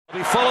Be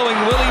following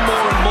Willie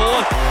more and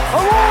more.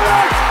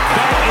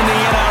 Back in the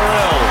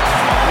NRL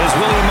as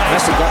Willie Mason.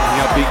 That's forgotten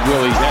how big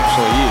Willie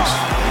actually is.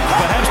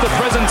 Perhaps the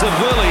presence of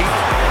Willie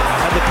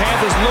had the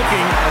Panthers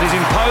looking at his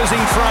imposing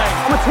frame.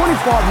 I'm a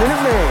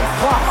 25-minute man.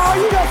 Oh,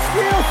 you got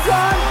skill,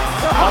 son.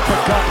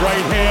 Uppercut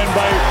right hand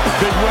by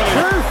Big Willie.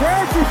 Too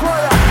fancy for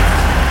you.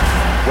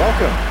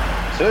 Welcome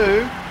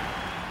to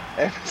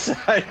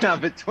episode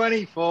number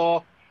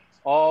 24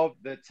 of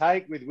The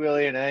Take with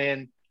Willie and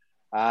Ian.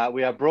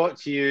 We are brought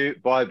to you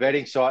by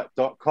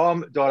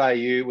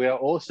bettingsite.com.au. We are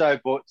also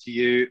brought to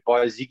you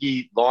by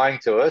Ziggy lying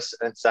to us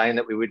and saying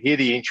that we would hear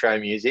the intro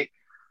music,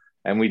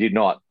 and we did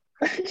not.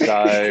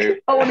 So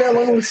I wonder how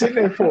long we'll sit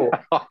there for.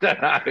 I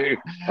don't know.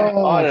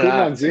 Oh, I don't good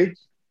know. one, Zig.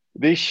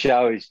 This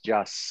show is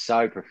just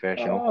so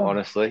professional,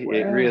 honestly. Wow.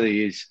 It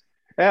really is.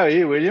 How are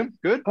you, William?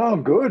 Good? Oh,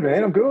 I'm good,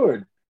 man. I'm good.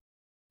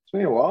 It's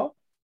been a while.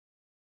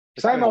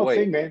 It's been Same a old week.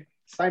 thing, man.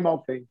 Same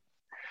old thing.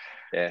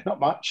 Yeah. Not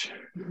much.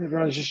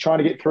 Everyone's just trying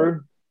to get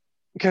through.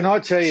 Can I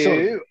tell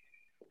you,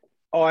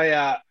 Sort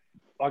I'm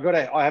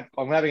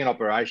having an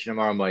operation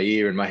tomorrow on my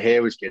ear, and my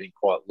hair was getting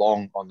quite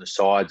long on the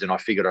sides, and I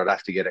figured I'd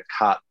have to get it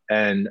cut.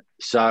 And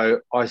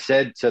so I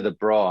said to the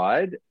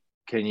bride,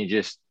 "Can you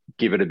just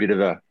give it a bit of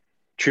a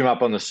trim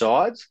up on the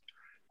sides?"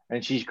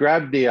 And she's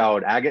grabbed the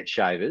old agate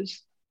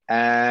shavers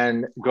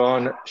and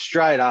gone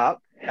straight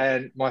up.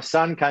 And my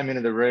son came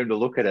into the room to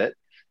look at it,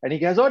 and he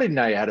goes, "I didn't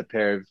know you had a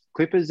pair of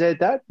clippers there,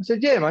 Dad." I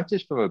said, "Yeah, mate,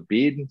 just from a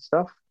beard and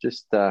stuff."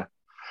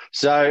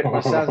 So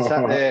my son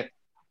sat there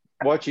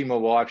watching my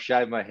wife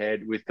shave my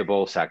head with the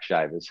ball sack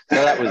shavers. So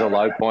that was a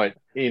low point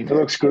in It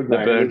looks good, the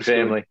mate. It Byrne looks good.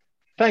 family.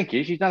 Thank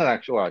you. She's done an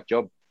actual all right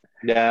job.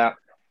 Yeah.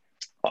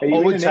 Are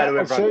you in and out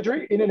of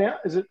surgery? In and out?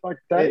 Is it like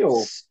day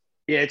or?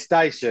 It's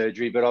day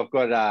surgery, but I've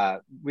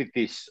got, with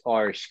this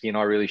Irish skin,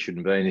 I really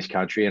shouldn't be in this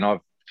country. And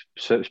I've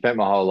spent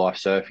my whole life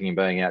surfing and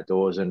being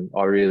outdoors, and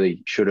I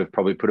really should have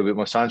probably put a bit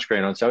more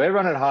sunscreen on. So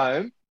everyone at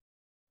home,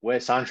 wear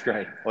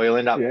sunscreen or you'll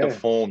end up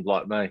deformed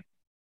like me.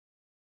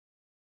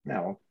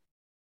 No.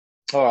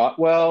 All right.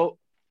 Well,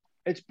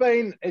 it's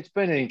been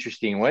an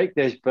interesting week.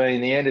 There's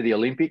been the end of the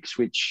Olympics,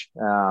 which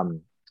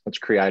it's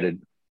created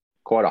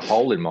quite a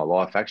hole in my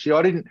life. Actually,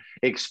 I didn't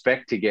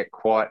expect to get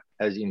quite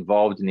as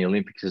involved in the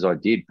Olympics as I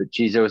did, but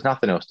geez, there was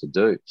nothing else to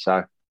do.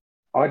 So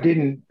I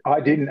didn't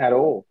at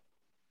all.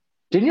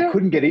 didn't I you?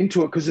 couldn't get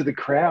into it because of the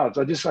crowds.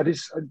 It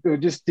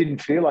just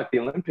didn't feel like the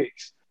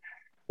Olympics.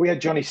 We had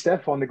Johnny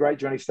Steff on, the great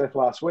Johnny Steff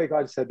last week.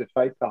 I just had to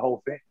fake the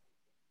whole thing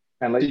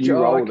and let Did you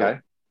you? roll Oh, with okay. it.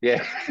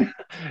 Yeah.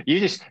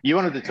 you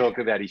wanted to talk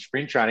about his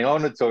sprint training. I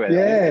wanted to talk about the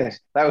Yeah. Olympics.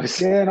 That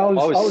was Yeah, and I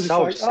was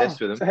so just obsessed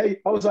with him. So hey,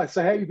 I was like,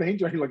 so how you been,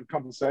 Johnny? Like a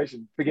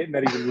conversation, forgetting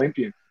that he's an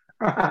Olympian.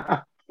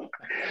 I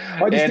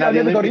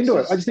never got into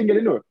it. I just didn't get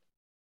into it.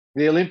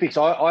 The Olympics,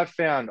 I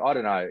found, I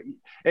don't know,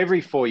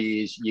 every 4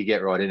 years you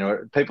get right into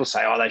it. People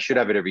say, they should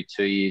have it every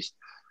 2 years.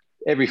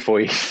 Every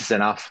 4 years is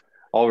enough.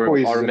 I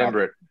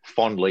remember it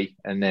fondly,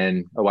 and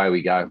then away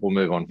we go. We'll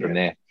move on from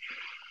there.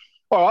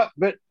 All right,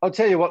 but I'll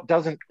tell you what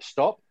doesn't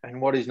stop,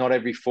 and what is not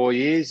every 4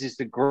 years, is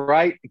the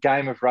great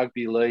game of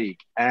rugby league.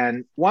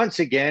 And once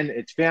again,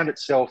 it's found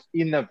itself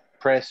in the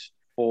press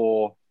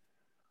for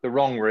the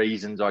wrong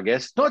reasons, I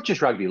guess. Not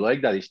just rugby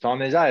league, though, this time.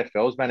 There's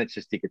AFL's managed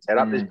to stick its head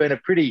up. There's been a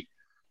pretty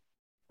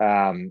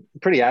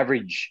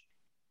average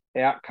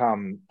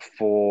outcome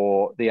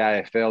for the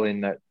AFL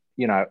in that,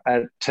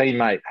 a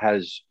teammate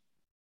has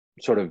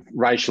sort of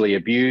racially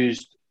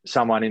abused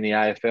someone in the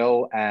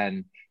AFL,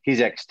 and his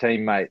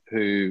ex-teammate,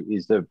 who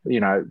is the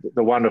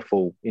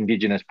wonderful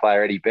Indigenous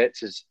player Eddie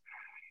Betts, has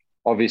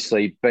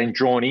obviously been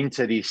drawn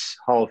into this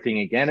whole thing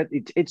again.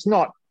 It's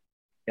not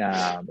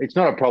a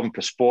problem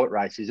for sport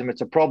racism.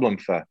 It's a problem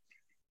for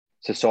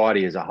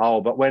society as a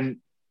whole. But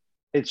when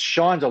it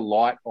shines a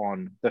light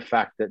on the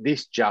fact that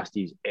this just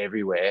is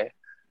everywhere,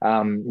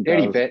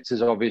 Eddie Betts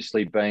has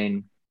obviously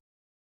been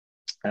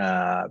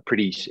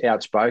pretty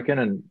outspoken,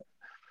 and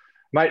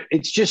mate,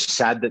 it's just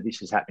sad that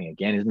this is happening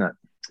again, isn't it?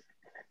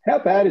 How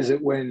bad is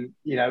it when,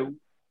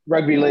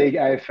 rugby league,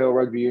 AFL,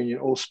 rugby union,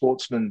 all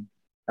sportsmen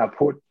are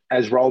put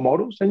as role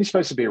models? And you're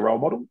supposed to be a role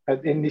model.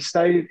 In this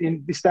day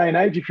and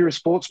age, if you're a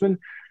sportsman,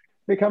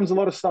 there comes a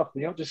lot of stuff.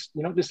 You're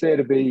not just there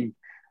to be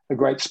a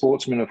great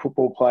sportsman, a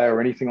football player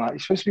or anything like that. You're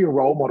supposed to be a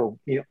role model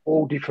in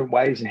all different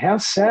ways. And how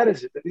sad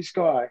is it that this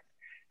guy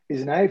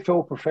is an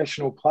AFL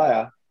professional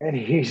player and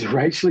he's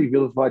racially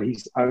vilified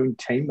his own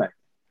teammate?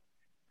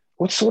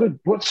 What sort of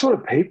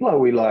people are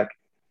we like?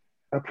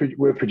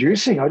 We're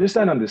producing. I just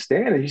don't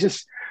understand.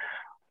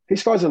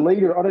 This guy's a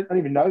leader. I don't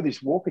even know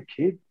this Walker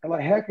kid.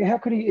 Like, how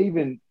could he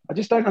even? I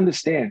just don't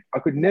understand. I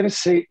could never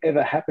see it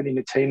ever happen in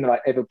a team that I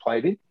ever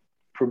played in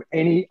from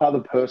any other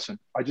person.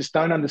 I just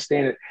don't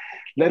understand it.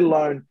 Let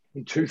alone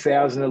in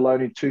 2000,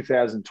 alone in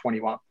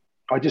 2021.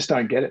 I just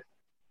don't get it,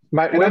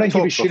 mate. And I don't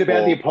give a shit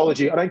about the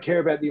apology. I don't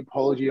care about the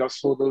apology. I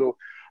saw the little.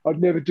 I'd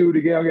never do it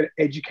again. I'm going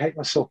to educate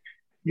myself.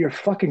 You're a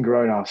fucking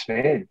grown-ass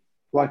man.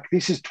 Like,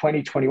 this is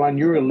 2021.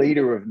 You're a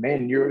leader of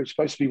men. You're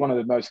supposed to be one of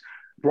the most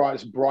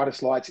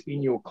brightest lights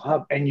in your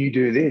club, and you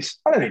do this.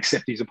 I don't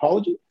accept his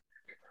apology.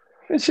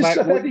 It's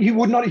just Mate, he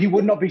would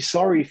not be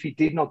sorry if he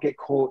did not get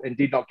caught and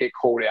did not get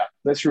called out.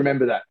 Let's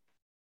remember that.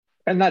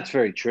 and that's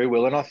very true,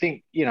 Will. And I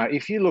think,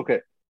 if you look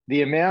at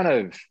the amount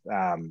of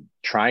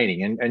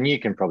training, and you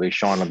can probably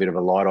shine a bit of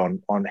a light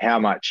on how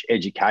much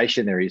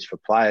education there is for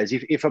players.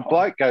 If a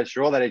bloke goes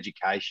through all that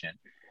education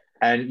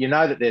and you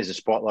know that there's a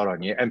spotlight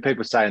on you, and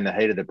people say in the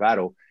heat of the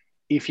battle,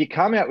 if you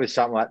come out with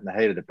something like in the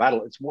heat of the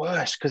battle, it's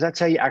worse because that's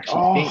how you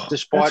actually think,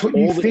 despite that's what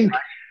all you the think.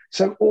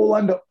 So all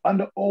under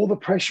all the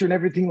pressure and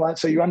everything like that.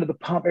 So you're under the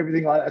pump,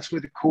 everything like that. That's where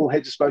the cool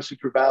heads are supposed to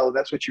prevail. And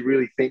that's what you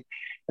really think.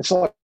 It's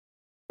like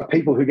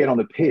people who get on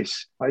the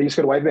piss. Like you just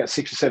got to wait about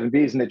 6 or 7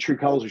 beers and their true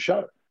colours will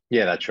show.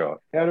 Yeah, that's right.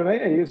 You know what I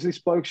mean? This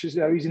bloke's just,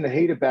 he's in the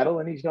heat of battle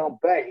and he's going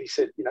bang. He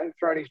said,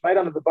 throwing his mate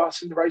under the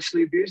bus and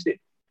racially abused him.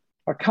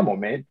 Like, come on,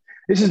 man.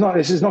 This is not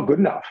good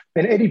enough.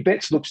 And Eddie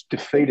Betts looks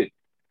defeated.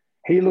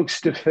 He looks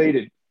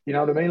defeated. You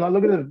know what I mean? Like,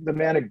 look at the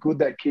amount of good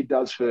that kid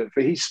does for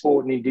his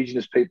sport and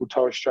Indigenous people,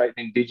 Torres Strait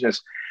and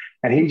Indigenous.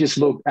 And he just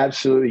looked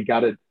absolutely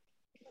gutted.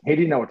 He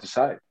didn't know what to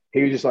say.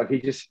 He was just like,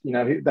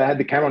 they had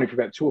the camera on him for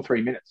about 2 or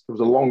 3 minutes. It was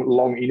a long,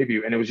 long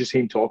interview and it was just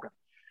him talking.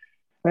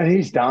 And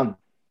he's done,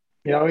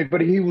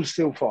 but he will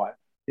still fight.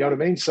 You know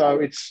what I mean?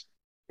 So it's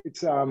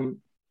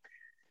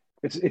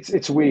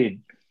weird.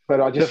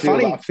 But I just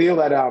feel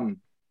that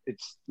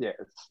it's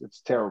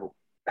terrible.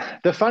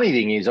 The funny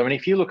thing is,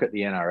 if you look at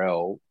the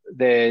NRL,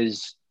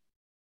 there's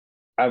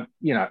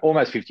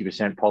almost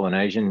 50%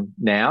 Polynesian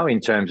now in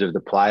terms of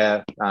the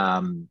player,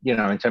 in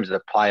terms of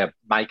the player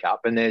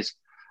makeup, and there's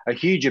a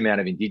huge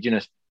amount of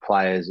Indigenous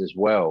players as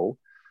well.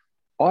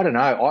 I don't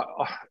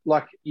know.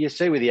 Like you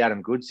see with the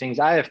Adam Goods things,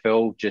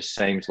 AFL just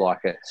seems like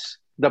it's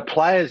the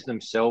players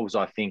themselves.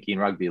 I think in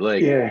rugby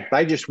league,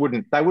 they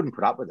wouldn't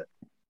put up with it.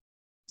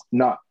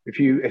 No,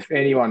 if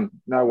anyone,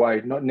 no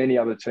way, not in any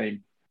other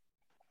team.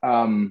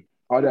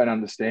 I don't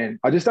understand.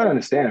 I just don't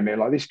understand it, man.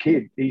 Like this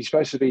kid, he's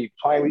supposed to be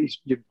playing with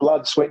your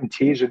blood, sweat and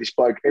tears with this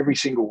bloke every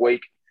single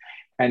week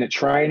and at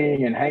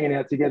training and hanging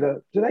out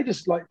together. Do they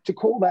just to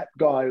call that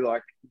guy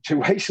to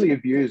racially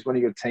abuse one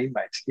of your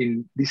teammates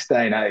in this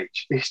day and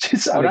age? It's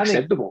just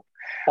unacceptable.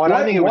 I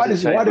don't think it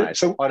was a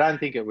teammate. I don't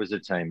think it was a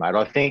teammate.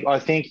 I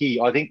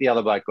think the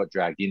other bloke got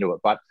dragged into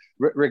it. But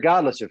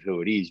regardless of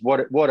who it is, what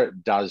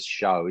it does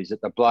show is that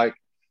the bloke,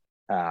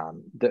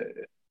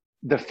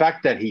 the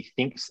fact that he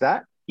thinks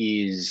that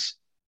is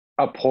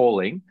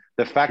appalling.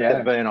 The fact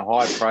that being a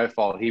high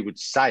profile, he would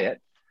say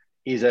it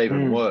is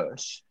even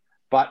worse.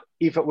 But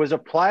if it was a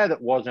player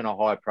that wasn't a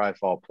high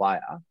profile player,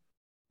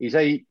 is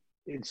he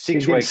in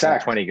 6 weeks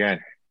and 20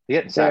 grand? He's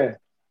getting sacked.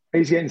 Yeah,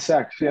 he's getting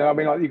sacked.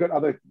 You got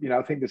other,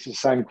 I think this is the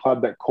same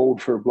club that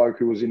called for a bloke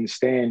who was in the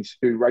stands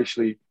who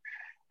racially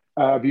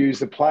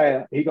abused the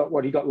player. He got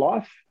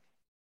life.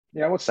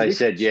 What's the difference?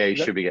 Said, he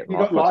should be getting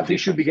life. He got life. He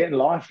should be getting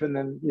life. And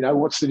then,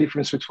 what's the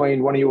difference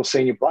between one of your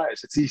senior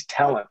players? It's his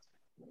talent.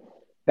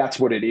 That's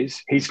what it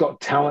is. He's got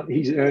talent.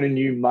 He's earning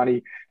you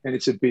money, and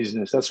it's a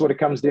business. That's what it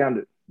comes down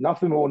to.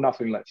 Nothing more,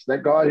 nothing less.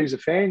 That guy who's a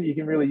fan, you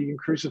can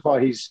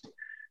crucify his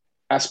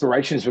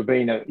aspirations for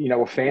being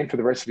a fan for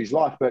the rest of his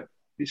life. But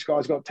this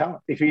guy's got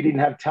talent. If he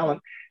didn't have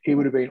talent, he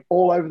would have been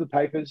all over the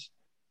papers,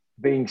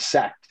 being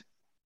sacked.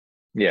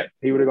 Yeah,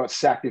 he would have got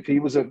sacked if he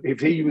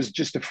was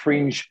just a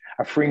fringe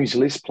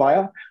list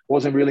player,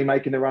 wasn't really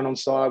making the run on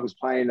side, was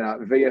playing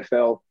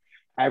VFL,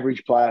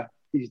 average player.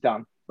 He's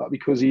done, but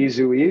because he is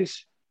who he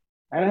is,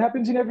 and it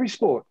happens in every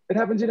sport.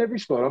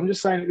 I'm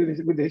just saying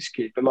it with this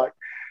kid, but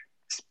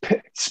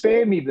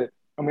spare me that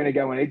I'm going to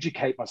go and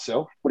educate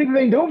myself. What have you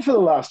been doing for the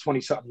last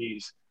 20-something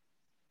years?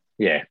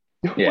 Yeah.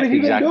 What have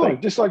you been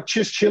doing?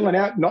 Just chilling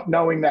out, not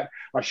knowing that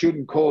I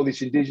shouldn't call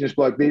this Indigenous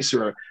bloke this,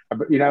 or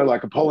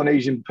a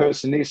Polynesian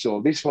person this,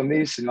 or this one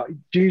this, and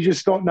do you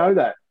just not know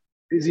that?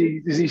 Is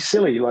he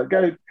silly?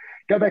 Go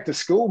back to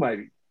school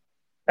maybe.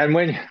 And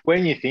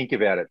when you think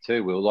about it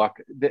too, Will,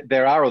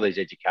 there are all these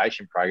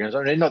education programs.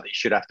 Not that you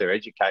should have to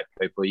educate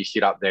people. You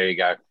sit up there, you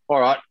go, all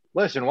right,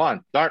 lesson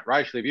 1, don't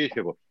racially abuse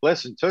people.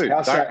 Lesson 2,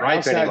 don't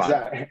rape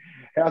anyone.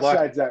 How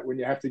sad is that when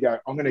you have to go,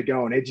 I'm going to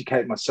go and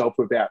educate myself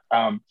about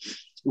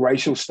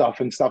racial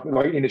stuff and stuff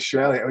in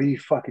Australia? Are you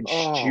fucking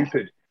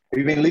stupid? Have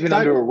you been living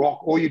under a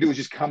rock? All you do is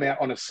just come out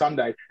on a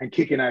Sunday and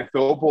kick an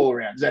AFL ball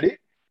around. Is that it?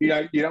 You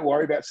don't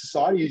worry about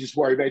society. You just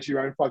worry about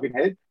your own fucking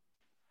head.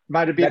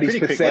 Mate, it'd be a pretty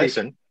quick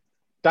lesson.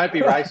 Don't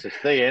be racist.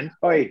 The end.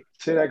 Oi,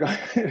 see that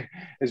guy?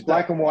 It's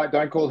black and white.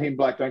 Don't call him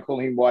black. Don't call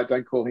him white.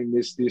 Don't call him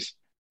this.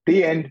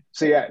 The end.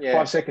 See ya.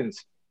 5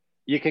 seconds.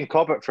 You can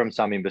cop it from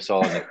some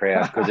imbecile in the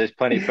crowd because there's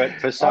plenty. But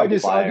for some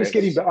players,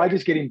 I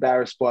just get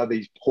embarrassed by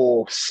these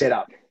poor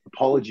setup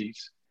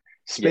apologies.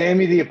 Spare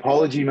me the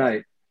apology,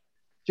 mate.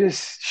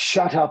 Just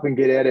shut up and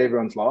get out of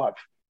everyone's life.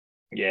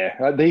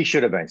 Yeah, he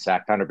should have been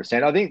sacked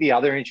 100%. I think the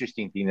other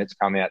interesting thing that's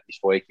come out this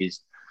week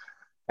is,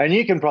 and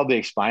you can probably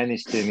explain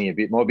this to me a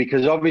bit more,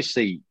 because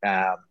obviously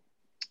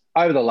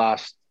over the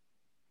last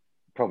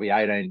probably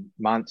 18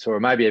 months or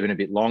maybe even a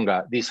bit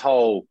longer, this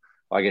whole,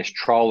 I guess,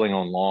 trolling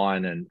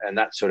online and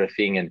that sort of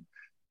thing, and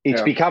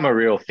it's become a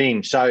real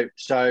thing. So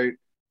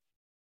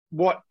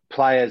what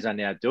players are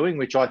now doing,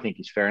 which I think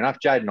is fair enough.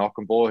 Jaden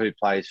Ockenbaugh, who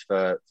plays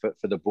for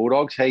the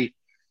Bulldogs, he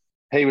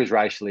was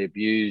racially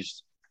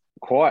abused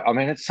quite. I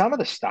mean, it's some of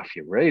the stuff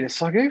you read.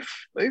 It's like, who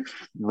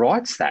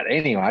writes that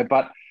anyway?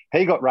 But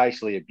he got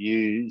racially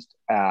abused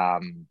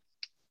and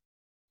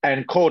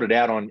called it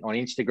out on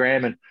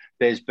Instagram. And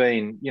there's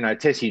been,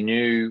 Tessie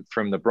New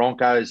from the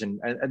Broncos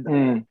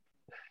and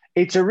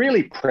it's a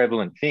really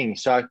prevalent thing.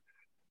 So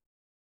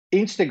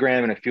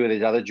Instagram and a few of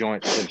these other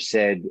joints have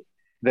said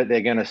that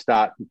they're going to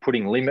start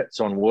putting limits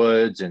on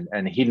words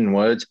and hidden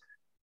words.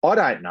 I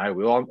don't know,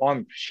 Will.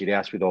 I'm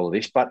shithouse with all of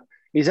this, but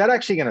is that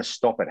actually going to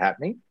stop it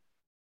happening?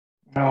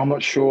 No, I'm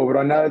not sure, but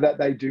I know that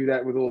they do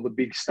that with all the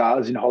big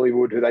stars in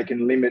Hollywood, who they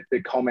can limit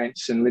their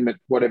comments and limit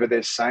whatever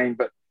they're saying.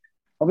 But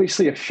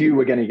obviously a few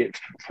are going to get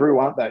through,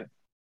 aren't they?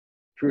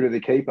 Through to the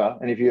keeper.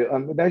 And if you,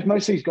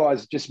 most of these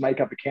guys just make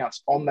up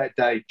accounts on that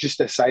day just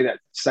to say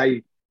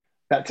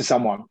that to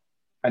someone,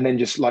 and then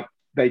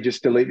they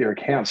just delete their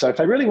account. So if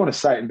they really want to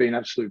say it and be an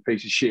absolute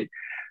piece of shit,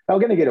 they're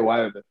going to get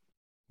away with it.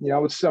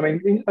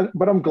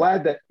 But I'm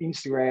glad that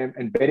Instagram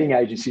and betting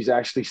agencies are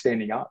actually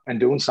standing up and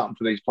doing something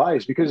for these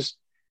players, because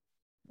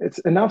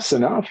enough's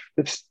enough.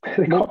 They're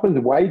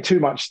copping way too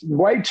much than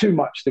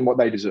what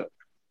they deserve.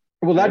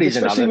 Well, that is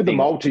especially another with thing.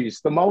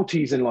 the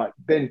multis,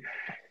 and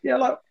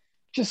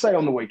just say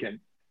on the weekend,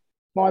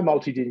 my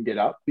multi didn't get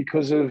up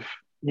because of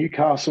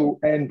Newcastle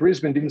and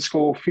Brisbane didn't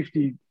score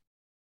 50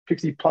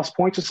 plus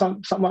points or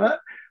something like that. It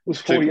was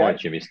 48. 2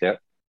 points you missed out.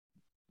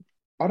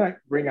 I don't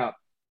ring up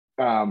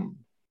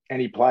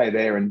any player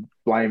there and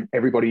blame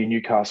everybody in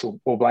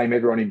Newcastle or blame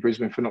everyone in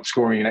Brisbane for not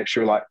scoring an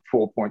extra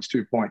 4 points,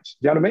 2 points.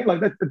 You know what I mean?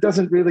 Like that, it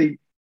doesn't really,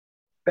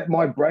 that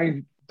my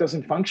brain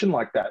doesn't function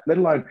like that, let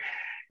alone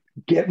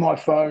get my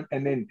phone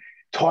and then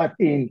type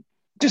in,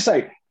 just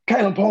say,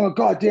 Kalen Ponga,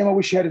 God damn, I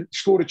wish he had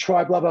scored a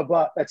try, blah, blah,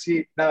 blah. That's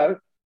it. No,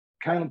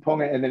 Kalen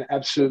Ponga, and then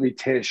absolutely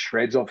tear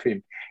shreds off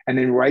him and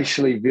then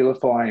racially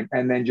vilify him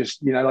and then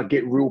just,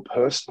 get real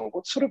personal.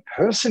 What sort of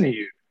person are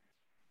you?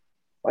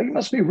 You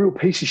must be a real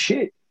piece of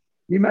shit.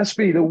 You must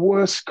be the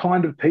worst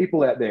kind of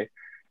people out there.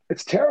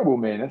 It's terrible,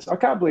 man. I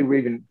can't believe we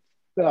even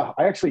I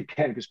actually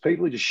can, because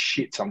people are just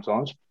shit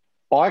sometimes.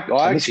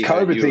 This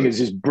COVID thing is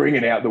just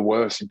bringing out the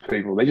worst in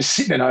people. They're just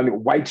sitting at home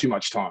with way too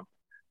much time.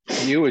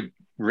 You would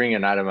ring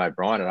an Adam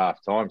O'Brien at half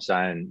time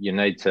saying you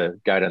need to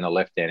go down the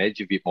left-hand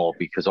edge a bit more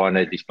because I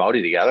need this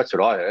multi to go. That's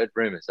what I heard.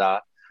 Rumours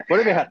are. What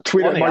about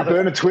Twitter? My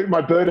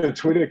burner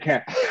Twitter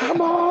account.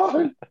 Come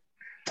on,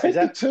 take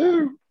the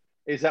two.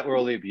 Is that where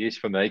all the abuse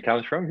for me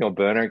comes from? Your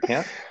burner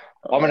account?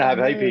 I'm going to have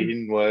a heap of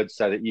hidden words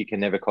so that you can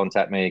never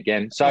contact me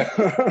again. So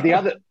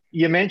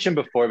you mentioned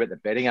before about the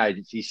betting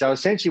agency. So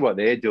essentially what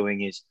they're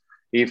doing is,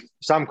 if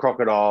some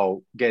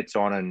crocodile gets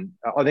on, and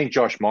I think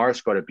Josh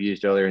Morris got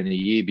abused earlier in the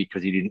year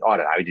because he didn't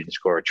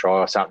score a try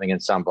or something,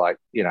 and some bloke,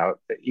 his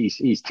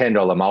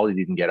 $10 multi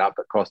didn't get up,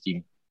 it cost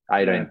him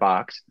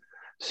 $18.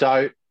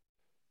 So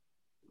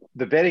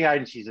the betting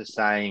agencies are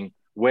saying,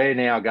 we're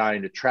now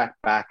going to track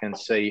back and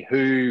see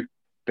who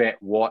bet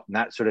what and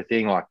that sort of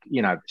thing,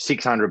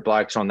 600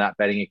 blokes on that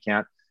betting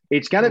account.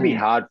 It's going to be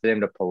hard for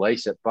them to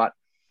police it, but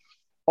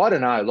I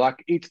don't know.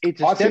 It's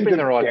a step in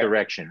the right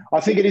direction. I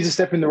think it is a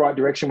step in the right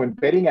direction when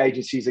betting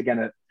agencies are going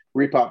to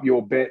rip up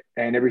your bet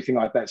and everything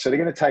like that. So they're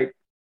going to take,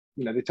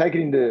 they take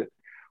it into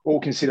all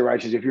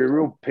considerations. If you're a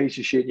real piece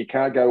of shit, you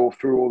can't go all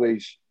through all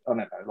these, I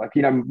don't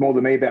know, more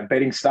than me about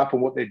betting stuff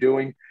and what they're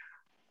doing.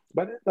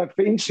 But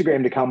for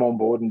Instagram to come on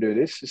board and do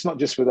this, it's not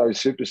just for those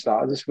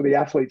superstars, it's for the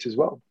athletes as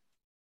well.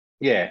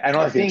 Yeah, and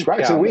I think it's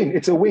great. It's a win.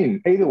 It's a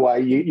win. Either way,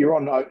 you're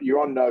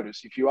on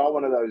notice. If you are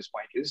one of those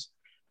wankers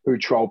who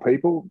troll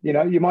people,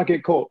 you might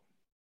get caught.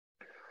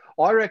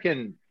 I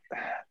reckon,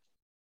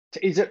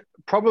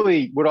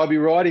 would I be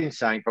right in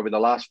saying probably the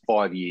last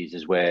 5 years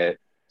is where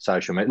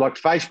social media,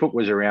 Facebook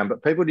was around,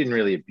 but people didn't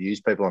really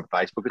abuse people on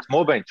Facebook. It's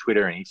more been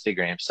Twitter and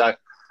Instagram. So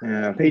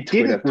yeah, I think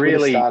Twitter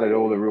started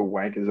all the real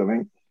wankers, I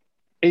think.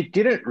 It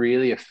didn't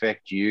really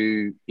affect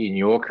you in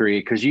your career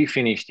because you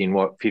finished in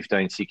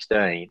 15,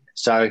 16.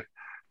 So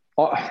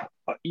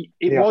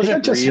it wasn't I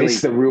just really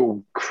miss the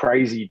real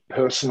crazy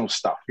personal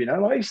stuff. I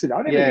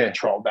didn't get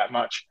trolled that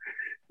much.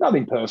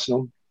 Nothing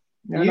personal.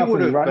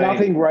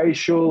 Nothing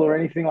racial or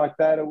anything like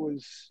that.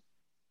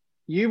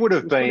 You would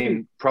have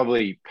been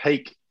probably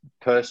peak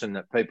person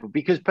that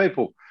because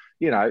people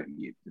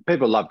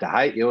love to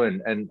hate you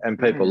and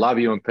people love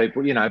you and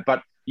people,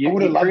 but I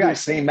would have loved to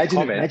see.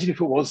 Imagine if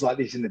it was like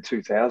this in the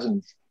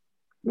 2000s.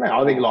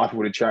 I think life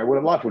would have changed.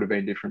 Life would have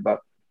been different,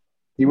 but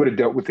you would have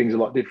dealt with things a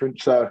lot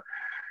different. So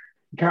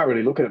you can't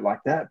really look at it like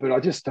that. But I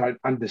just don't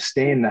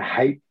understand the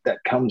hate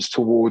that comes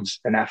towards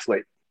an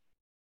athlete.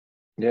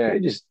 Yeah,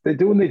 they're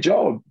doing their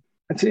job.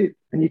 That's it.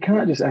 And you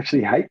can't just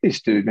actually hate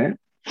this dude, man.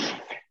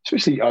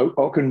 Especially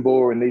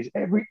Ockenbaugh and these.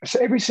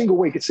 Every single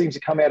week it seems to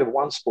come out of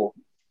one sport.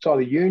 It's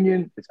either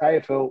union, it's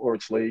AFL, or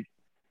it's league.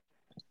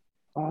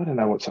 I don't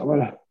know what's up.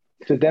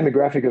 It's a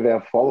demographic of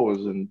our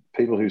followers and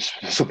people who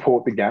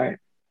support the game.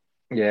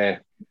 Yeah.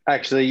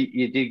 Actually,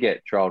 you did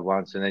get trolled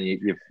once and then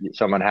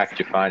someone hacked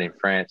your phone in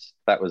France.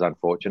 That was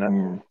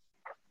unfortunate.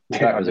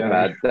 That was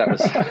bad.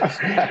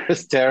 That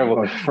was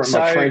terrible.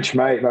 My French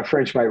mate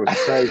was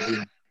crazy.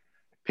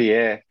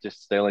 Pierre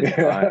just stealing the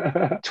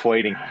phone,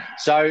 tweeting.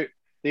 So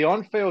the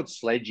on-field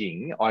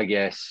sledging, I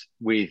guess,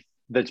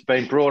 that's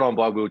been brought on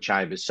by Will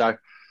Chambers. So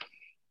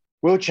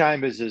Will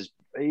Chambers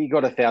he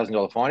got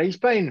 $1,000 fine. He's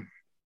been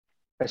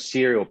a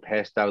serial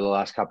pest over the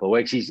last couple of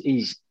weeks.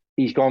 He's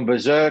gone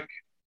berserk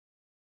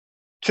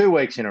 2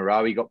 weeks in a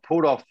row. He got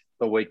pulled off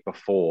the week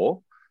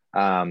before.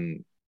 By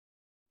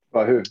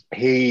who?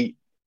 He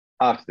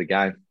after the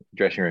game,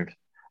 dressing rooms,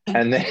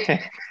 and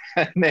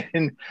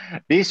then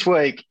this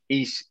week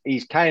he's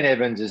Kane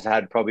Evans has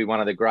had probably one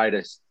of the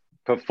greatest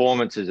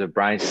performances of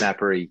brain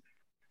snappery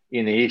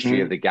in the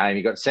history of the game.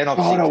 He got sent off.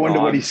 I wonder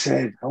what he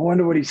said.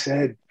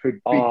 For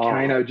big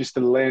Kano just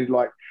to land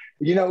like.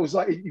 It was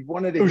like he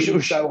wanted to hit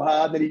him so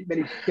hard that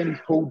then he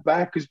pulled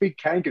back because Big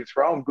Kane could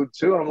throw him good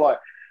too. And I'm like,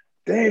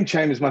 damn,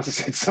 Chambers must have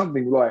said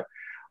something like,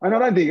 and I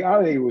don't think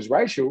it was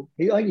racial.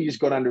 I think he just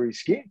got under his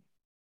skin.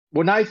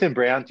 Well, Nathan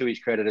Brown, to his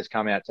credit, has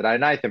come out today.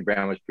 Nathan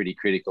Brown was pretty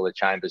critical of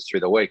Chambers through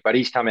the week, but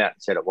he's come out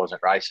and said it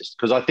wasn't racist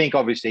because I think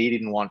obviously he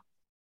didn't want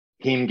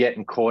him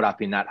getting caught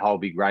up in that whole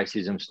big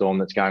racism storm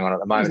that's going on at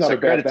the moment. So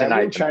credit to Nathan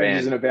Brown.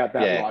 Chambers isn't about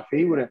that life.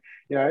 He wouldn't,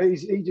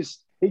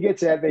 he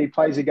gets out there, he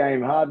plays a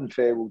game hard and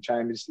fair, Will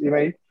Chambers. I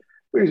mean,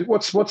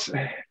 what's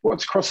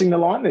crossing the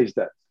line these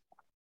days?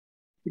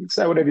 You can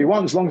say whatever you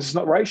want as long as it's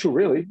not racial,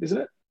 really, isn't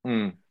it?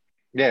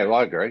 Yeah, well,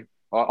 I agree.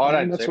 I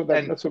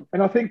don't.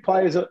 And I think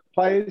players are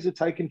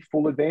taking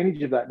full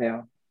advantage of that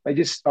now. I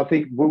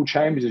think Will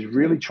Chambers is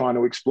really trying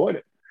to exploit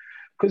it.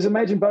 Because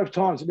imagine both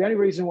times. The only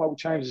reason why Will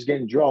Chambers is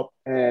getting dropped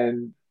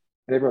and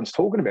everyone's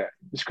talking about it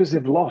is because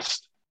they've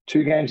lost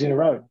 2 games in a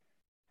row,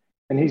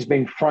 and he's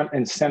been front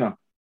and center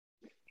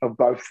of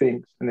both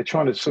things, and they're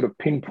trying to sort of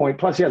pinpoint.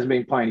 Plus, he hasn't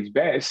been playing his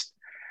best.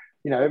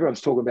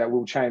 Everyone's talking about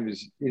Will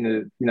Chambers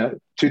in the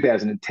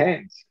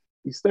 2010s.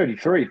 He's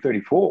 33,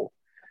 34.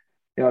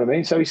 You know what I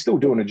mean? So he's still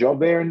doing a job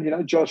there. And, I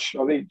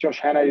think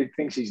Josh Hannay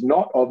thinks he's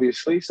not,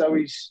 obviously. So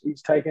he's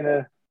taking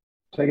a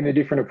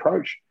different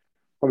approach.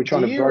 Probably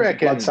trying to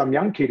blood some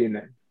young kid in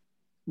there.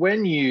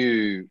 When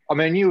you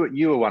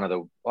were one of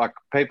the, like,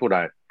 people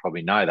don't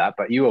probably know that,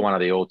 but you were one of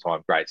the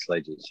all-time great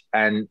sledgers.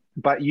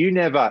 But you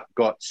never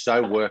got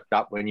so worked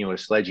up when you were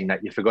sledging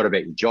that you forgot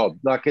about your job.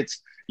 Like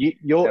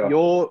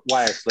your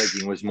way of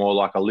sledging was more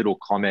like a little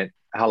comment.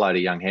 Hello to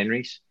young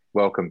Henrys.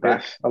 Welcome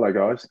back. Yes. Hello,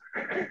 guys.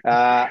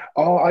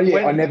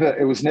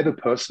 It was never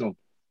personal.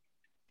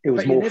 It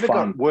was more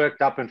fun. Got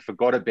worked up and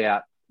forgot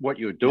about what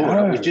you were doing.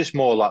 No. It was just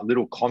more like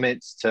little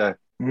comments to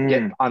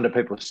get under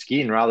people's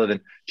skin rather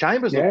than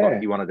Chambers looked like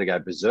he wanted to go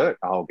berserk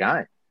the whole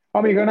game.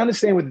 I mean, you can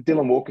understand with the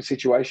Dylan Walker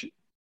situation,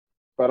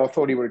 but I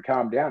thought he would have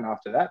calmed down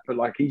after that. But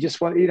like he just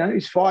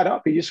he's fired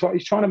up. He's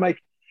trying to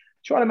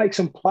make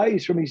some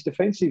plays from his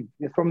defensive,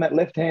 from that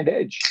left-hand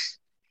edge.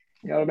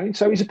 You know what I mean?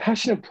 So he's a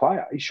passionate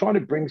player. He's trying to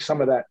bring some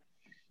of that,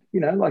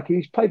 like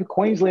he's played for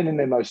Queensland in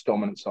their most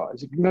dominant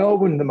side.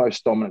 Melbourne, the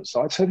most dominant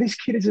side. So this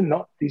kid he's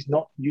not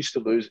used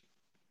to losing.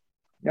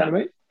 You know what I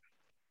mean?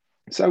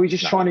 So he's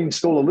just trying to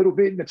install a little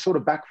bit, and it sort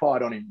of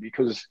backfired on him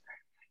because,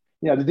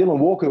 the Dylan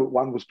Walker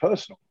one was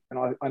personal.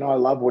 And I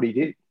love what he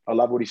did. I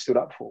love what he stood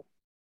up for.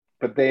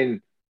 But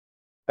then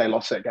they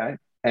lost that game.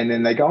 And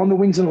then they go on the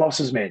wins and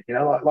losses, man.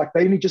 Like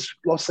they only just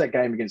lost that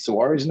game against the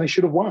Warriors and they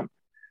should have won.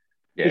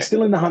 Yeah. They're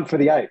still in the hunt for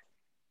the 8th.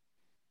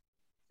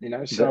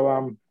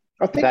 So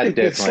I think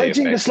the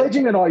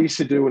sledging that I used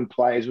to do in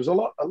players was a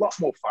lot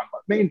more fun. I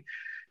mean,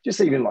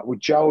 just even like with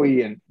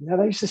Joey and,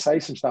 they used to say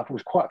some stuff. It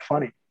was quite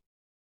funny.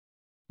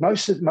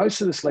 Most of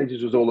the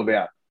sledges was all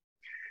about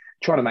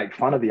trying to make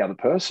fun of the other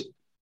person.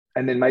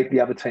 And then make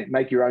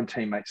your own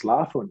teammates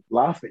laugh.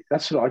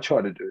 That's what I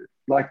try to do.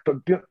 Like, but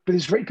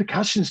there's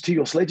repercussions to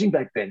your sledging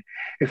back then.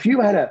 If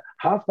you had a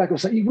halfback or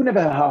something, you wouldn't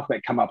have had a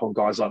halfback come up on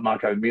guys like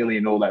Mark O'Mealy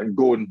and all that, and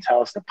Gordon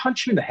Tallis. They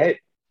punch you in the head.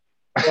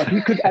 Like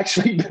you could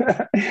actually,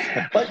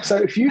 so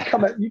if you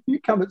come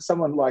at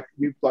someone like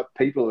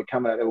people that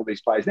come at all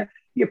these players now,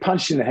 you get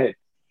punched in the head.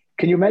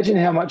 Can you imagine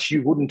how much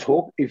you wouldn't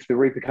talk if the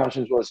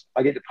repercussions was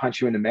I get to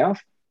punch you in the mouth?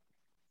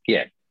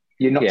 Yeah,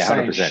 you're not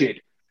saying 100%.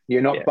 Shit.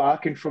 You're not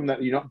barking from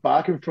that. You're not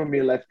barking from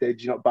your left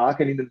edge. You're not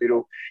barking in the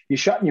middle. You're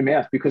shutting your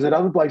mouth because that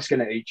other bloke's going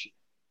to eat you.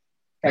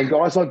 And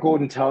guys like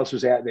Gordon Tallis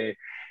was out there,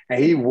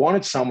 and he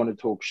wanted someone to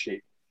talk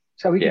shit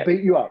so he could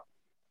beat you up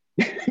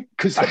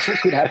because that's what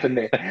could happen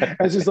there.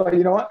 It's just like,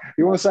 you know what?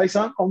 You want to say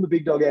something? I'm the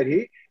big dog out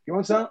here. You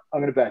want something? I'm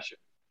going to bash you.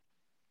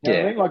 You know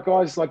what I mean? Like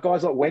guys like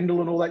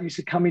Wendell and all that used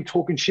to come in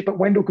talking shit, but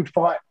Wendell could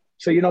fight,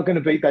 so you're not going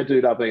to beat that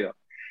dude up either.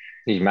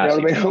 He's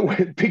massive. You know what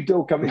I mean? Big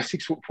dog coming in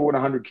 6'4" and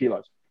 100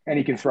 kilos, and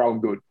he can throw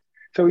them good.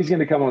 So he's going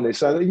to come on there.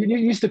 So you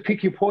used to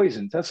pick your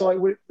poisons. That's like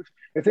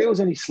if there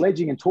was any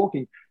sledging and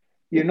talking,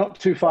 you're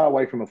not too far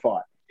away from a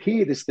fight.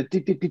 Here, there's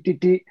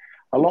the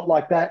a lot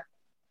like that.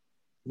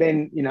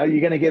 Then, you're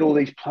going to get all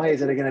these players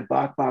that are going to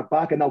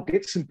bark, and they'll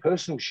get some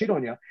personal shit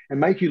on you and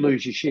make you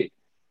lose your shit.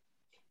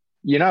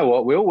 You know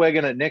what, Will?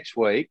 Next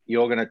week,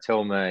 you're going to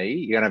tell me,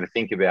 you're going to have a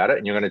think about it,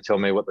 and you're going to tell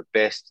me what the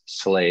best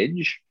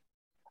sledge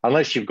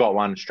Unless you've got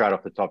one straight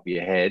off the top of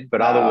your head. But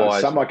No,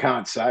 otherwise... Some I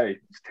can't say.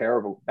 It's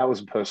terrible. That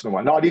was a personal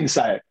one. No, I didn't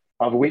say it.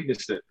 I've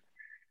witnessed it.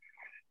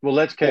 Well,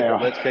 let's keep it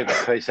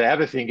PC. Have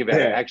a think about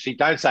it. Actually,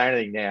 don't say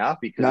anything now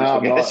because this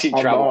will get us in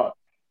trouble. Not.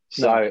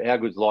 So how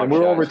good's life? And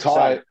we're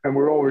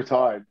all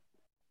retired.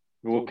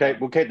 We'll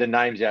keep the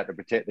names out to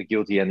protect the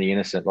guilty and the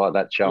innocent, like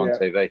that show on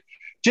TV.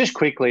 Just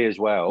quickly as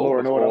well. Law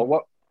and Order.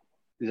 What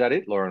is that?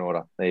 It? Law and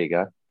Order. There you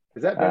go.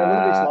 Is that better? Look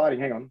at this lighting.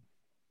 Hang on.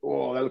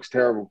 Oh, that looks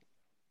terrible.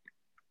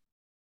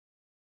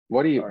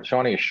 What are you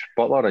shining a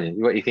spotlight on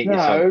you? What you think?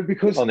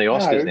 Because on the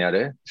Oscars now, do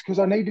you? It's because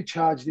I need to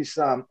charge this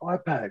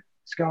iPad.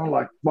 It's going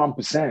like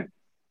 1%.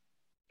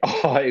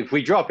 Oh, if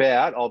we drop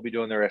out, I'll be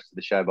doing the rest of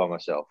the show by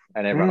myself,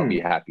 and everyone will be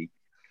happy.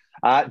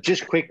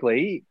 Just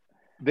quickly,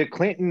 the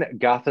Clinton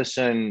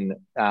Gutherson,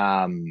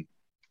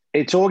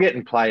 it's all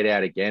getting played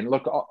out again.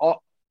 Look,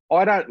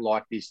 I don't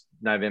like this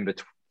November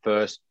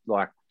 1st,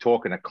 like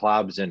talking to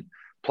clubs and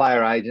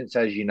player agents,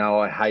 as you know,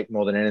 I hate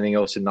more than anything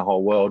else in the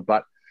whole world.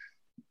 But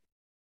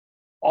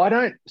I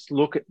don't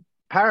look at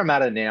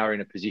Parramatta now are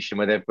in a position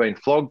where they've been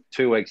flogged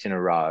 2 weeks in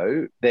a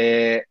row.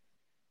 Their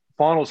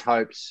finals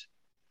hopes,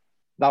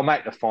 they'll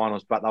make the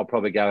finals, but they'll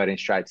probably go out in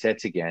straight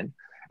sets again.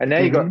 And now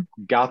you've got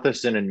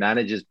Gutherson and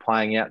managers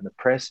playing out in the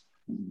press.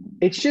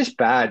 It's just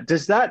bad.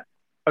 Does that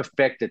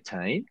affect a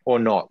team or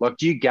not? Like,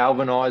 do you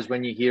galvanise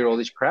when you hear all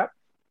this crap?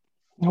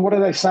 What are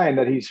they saying?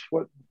 That he's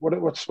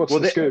what's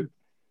the scoop?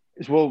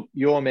 Well,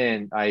 your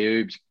man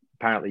Ayoub's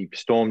apparently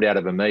stormed out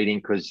of a meeting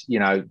because, you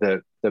know,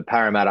 the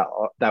Parramatta,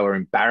 they were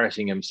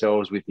embarrassing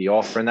themselves with the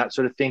offer and that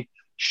sort of thing.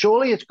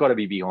 Surely it's got to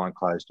be behind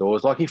closed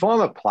doors. Like, if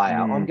I'm a player,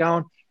 I'm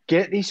going,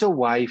 get this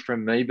away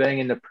from me being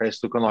in the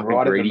press looking like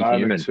a greedy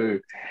human. Too.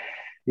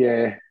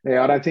 Yeah.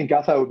 I don't think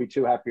Gutho would be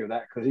too happy with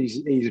that because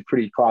he's a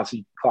pretty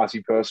classy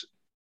person.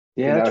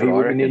 Yeah, that's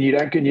right. And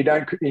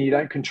you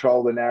don't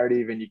control the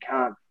narrative, and you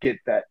can't get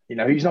that. You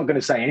know, he's not going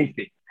to say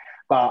anything.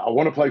 But I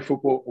want to play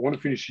football. I want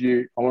to finish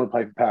you. I want to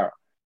play for Para.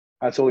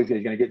 That's all he's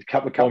going to get. A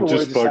couple I'm of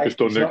words. just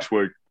focused on next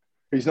week.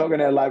 He's not going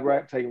to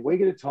elaborate, take a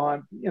week at a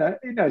time. You know,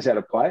 he knows how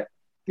to play it.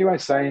 He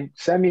won't say anything.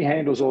 Sammy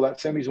handles all that.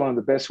 Sammy's one of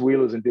the best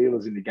wheelers and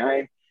dealers in the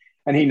game,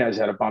 and he knows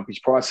how to bump his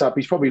price up.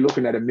 He's probably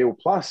looking at $1 million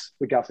plus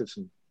for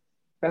Gutherson.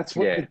 That's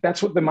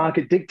what the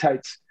market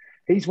dictates.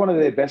 He's one of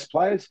their best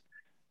players.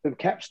 The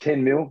cap's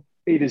 10 mil.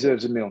 He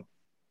deserves $1 million.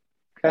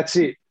 That's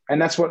it.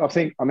 And that's what I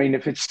think. I mean,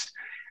 if it's,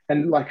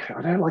 and like,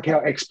 I don't like how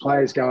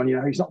ex-players going, you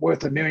know, he's not worth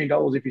 $1 million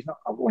if he's not.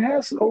 Well,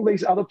 how's all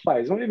these other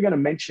players? I'm not even going to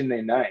mention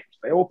their names.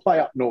 They all play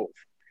up north.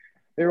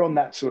 They're on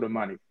that sort of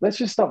money. Let's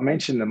just stop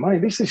mentioning the money.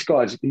 This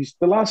guy's,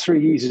 the last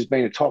 3 years has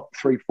been a top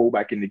 3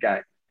 fullback in the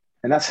game.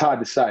 And that's hard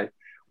to say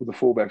with the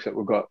fullbacks that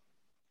we've got.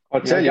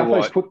 I'll tell you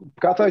what.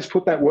 Gutho's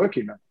put that work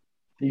in, man.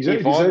 He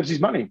deserves his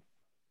money.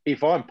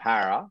 If I'm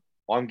Para,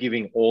 I'm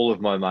giving all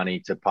of my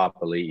money to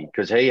Papali'i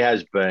because he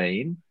has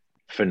been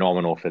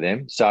phenomenal for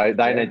them. So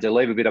they need to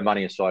leave a bit of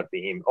money aside for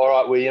him. All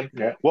right, William,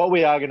 what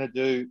we are going to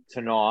do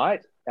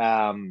tonight,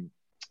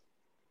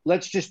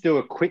 let's just do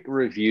a quick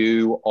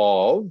review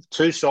of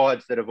 2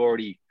 sides that have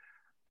already,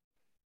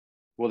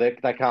 well,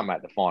 they can't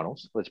make the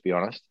finals, let's be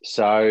honest.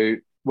 So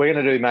we're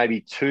going to do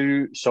maybe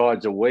 2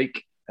 sides a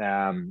week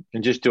and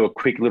just do a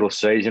quick little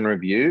season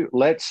review.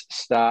 Let's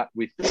start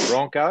with the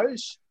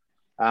Broncos.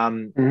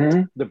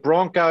 The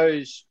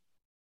Broncos,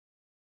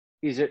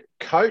 is it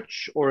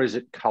coach or is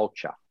it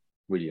culture,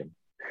 William?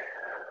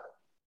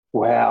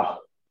 Wow,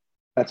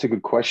 that's a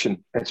good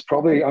question. It's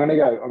probably, I'm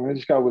going to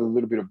just go with a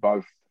little bit of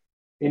both.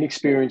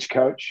 Inexperienced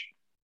coach,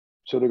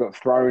 sort of got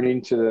thrown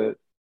into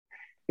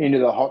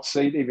the hot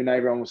seat, even though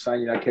everyone was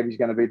saying, you know, Kevy's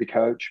going to be the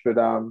coach, but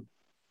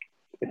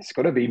it's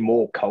got to be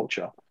more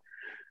culture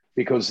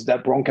because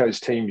that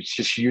Broncos team is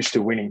just used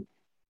to winning,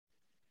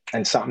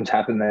 and something's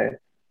happened there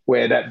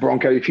where that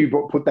Bronco, if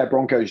you put that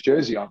Broncos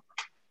jersey on,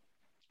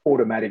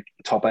 automatic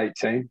top 8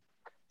 team,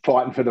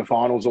 fighting for the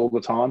finals all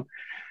the time.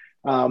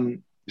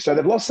 So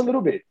they've lost a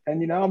little bit, and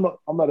you know,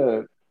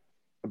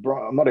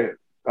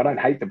 I don't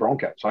hate the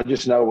Broncos. I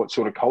just know what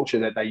sort of culture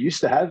that they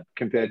used to have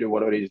compared to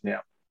what it is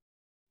now.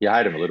 You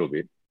hate them a little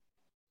bit.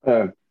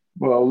 Well,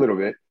 a little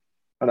bit.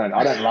 I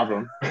don't love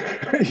them.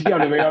 You know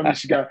what I mean? I'm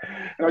just going,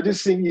 and I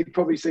just think you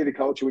probably see the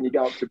culture when you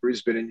go up to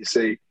Brisbane and you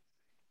see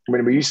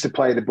when we used to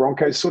play, the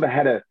Broncos sort of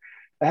had a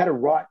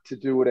right to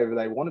do whatever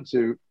they wanted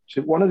to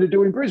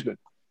do in Brisbane.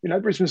 You know,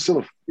 Brisbane's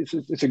still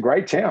it's a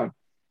great town,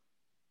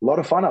 a lot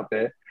of fun up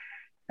there,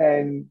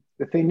 and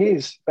the thing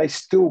is, they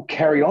still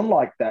carry on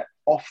like that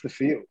off the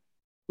field,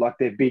 like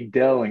their Big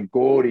Dell and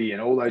Gordy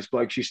and all those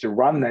blokes used to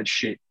run that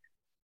shit.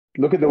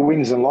 Look at the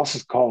wins and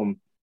losses column.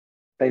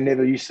 They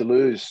never used to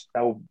lose. They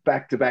were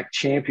back-to-back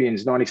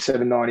champions,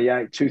 97,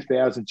 98,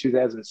 2000,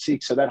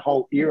 2006. So that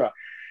whole era,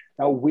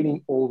 they were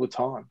winning all the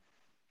time.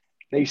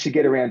 They used to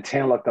get around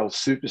town like they were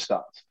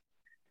superstars.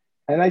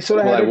 And they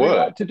sort of had every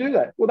right to do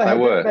that.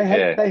 Well, they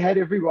had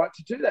every right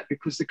to do that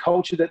because the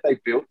culture that they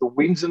built, the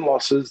wins and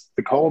losses,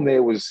 the column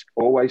there was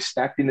always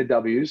stacked in the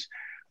W's.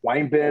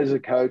 Wayne Bears, a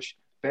coach,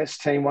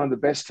 best team, one of the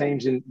best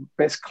teams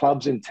best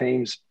clubs and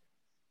teams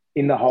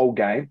in the whole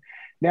game.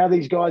 now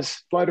these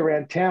guys float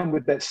around town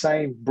with that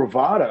same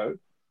bravado,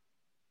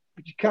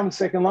 but you come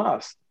second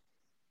last.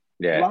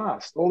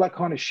 Last, all that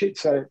kind of shit.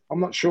 So I'm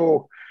not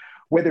sure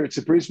whether it's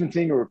a Brisbane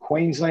thing or a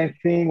Queensland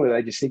thing, where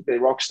they just think they're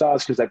rock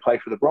stars because they play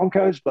for the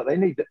Broncos, but they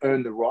need to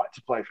earn the right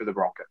to play for the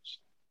Broncos.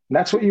 And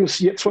that's what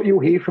you'll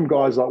hear from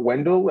guys like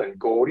Wendell and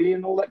Gordy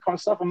and all that kind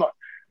of stuff. I'm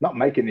not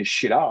making this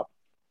shit up.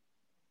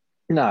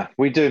 No,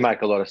 we do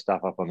make a lot of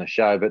stuff up on the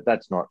show, but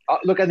that's not.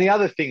 Look, and the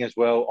other thing as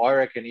well, I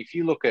reckon if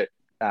you look at,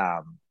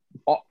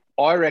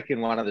 I reckon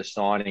one of the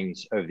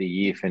signings of the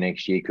year for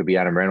next year could be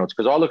Adam Reynolds,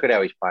 because I look at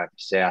how he's playing for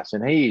South,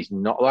 and he is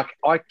not like,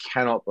 I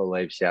cannot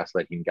believe South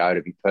let him go,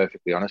 to be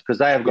perfectly honest, because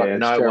they have got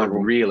no one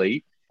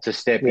really to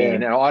step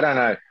in. And I don't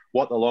know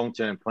what the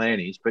long-term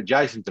plan is, but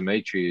Jason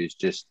Demetriou is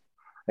just,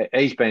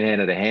 he's been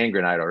handed a hand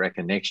grenade, I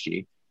reckon, next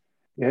year.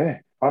 Yeah,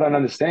 I don't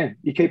understand.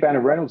 You keep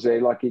Adam Reynolds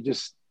there, like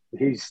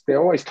they're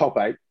always top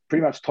 8,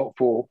 pretty much top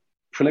 4,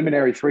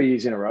 preliminary 3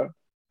 years in a row.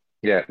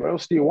 Yeah. What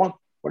else do you want?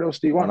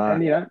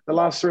 And, the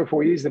last 3 or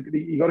 4 years,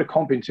 you got a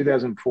comp in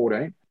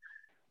 2014.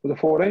 Was it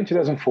 14?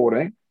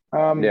 2014.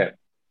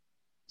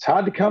 It's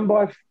hard to come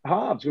by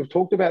halves. We've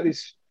talked about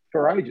this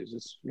for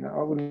ages.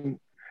 I wouldn't.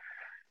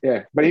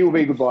 Yeah, but he will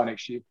be good by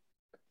next year.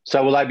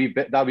 So will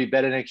they'll be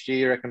better next year,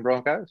 you reckon,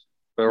 Broncos?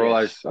 For all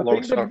those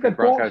long-suffering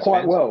Broncos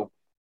quite fans? Well.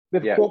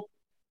 They've bought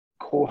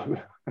quite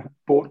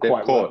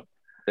well.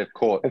 They've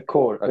caught it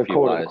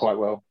quite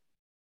well.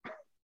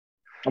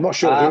 I'm not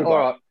sure who. All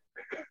right.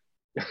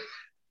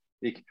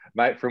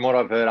 Mate, from what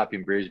I've heard up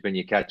in Brisbane,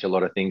 you catch a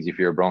lot of things if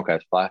you're a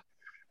Broncos player.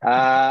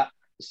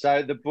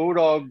 So the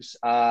Bulldogs,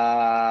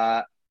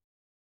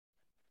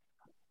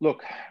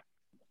 look,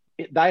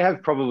 they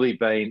have probably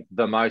been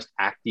the most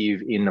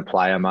active in the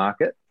player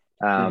market.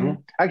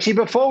 Actually,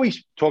 before we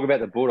talk about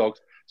the Bulldogs,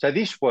 so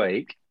this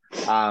week,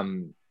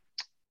 Ryan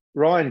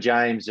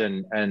James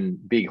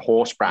and Big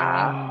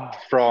Horsebra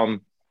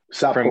from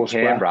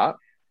Canberra,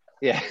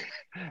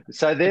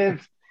 so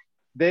they've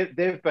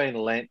been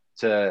lent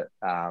to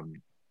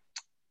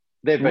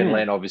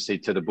lent obviously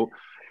to the book.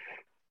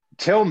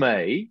 Tell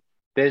me,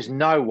 there's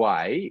no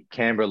way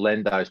Canberra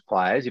lend those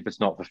players if it's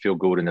not for Phil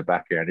Gould in the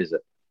background, is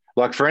it?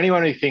 Like, for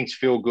anyone who thinks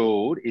Phil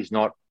Gould is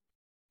not,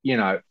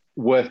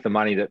 worth the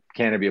money that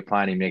Canterbury are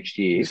playing him next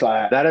year,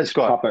 like that's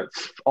got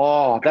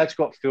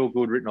Phil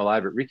Gould written all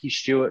over it. Ricky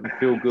Stewart and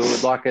Phil Gould,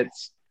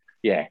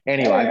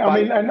 Anyway,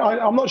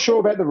 I'm not sure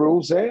about the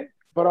rules there,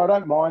 but I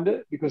don't mind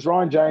it because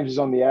Ryan James is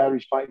on the outer.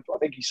 He's playing. I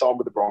think he signed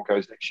with the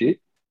Broncos next year.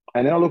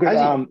 And then I look at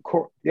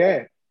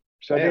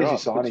So there's your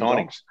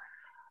signing.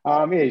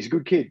 He's a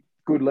good kid,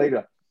 good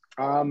leader.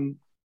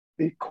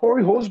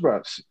 Corey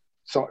Horsburgh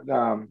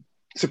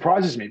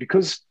surprises me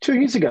because 2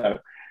 years ago,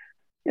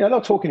 they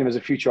were talking to him as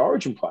a future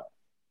Origin player.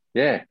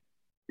 Yeah.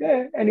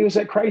 Yeah, and he was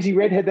that crazy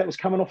redhead that was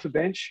coming off the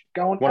bench,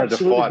 wanted to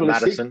fight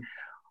Madison.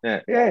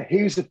 Yeah,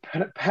 he was a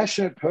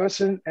passionate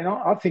person, and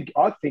I think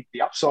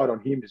the upside on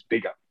him is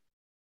bigger.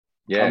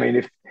 Yeah, I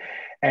mean,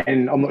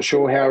 and I'm not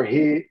sure how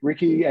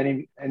Ricky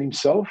and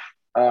himself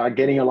are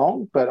getting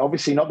along, but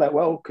obviously not that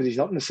well because he's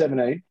not in the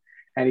 17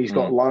 and he's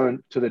got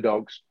loaned to the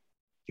Dogs.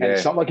 And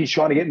it's not like he's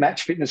trying to get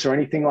match fitness or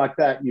anything like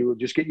that. You will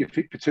just get you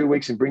fit for 2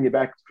 weeks and bring you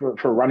back for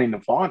a run in the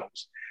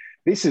finals.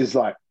 This is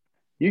like,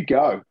 you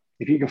go.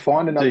 If you can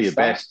find another do your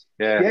best.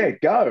 Yeah,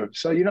 go.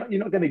 So you're not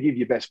going to give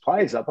your best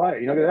players up, are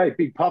you? You're not going to, hey,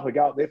 Big Papa,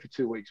 go up there for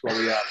 2 weeks while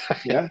we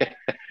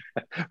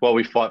while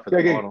we fight for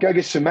the final. Go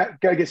get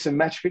some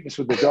match fitness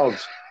with the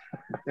Dogs.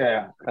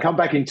 Come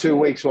back in 2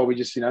 weeks while we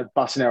just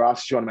busting our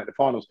asses trying to make the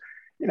finals.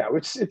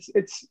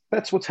 It's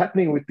that's what's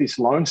happening with this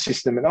loan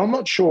system, and I'm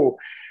not sure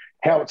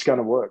how it's going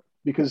to work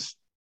because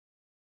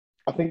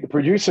I think the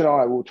producer and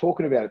I were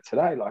talking about it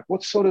today. Like,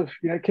 what sort of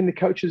can the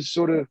coaches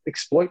sort of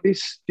exploit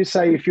this? Just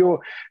say if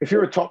you're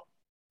a top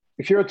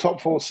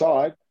 4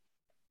 side,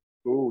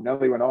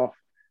 Nelly went off.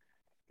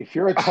 If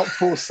you're a top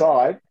 4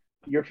 side.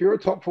 If you're a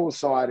top 4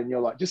 side and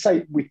you're like, just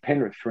say with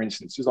Penrith, for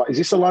instance, it's like, is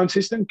this a loan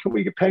system? Can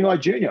we get Pengai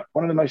Jr.,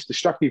 one of the most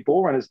destructive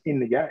ball runners in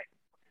the game?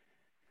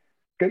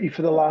 Got you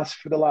for the last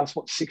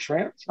 6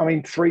 rounds? I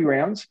mean, 3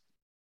 rounds,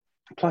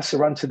 plus a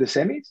run to the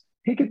semis.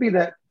 He could be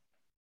that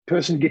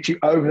person to get you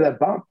over that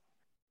bump.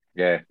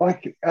 Yeah.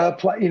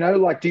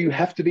 Do you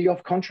have to be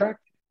off contract?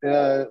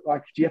 Do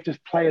you have to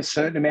play a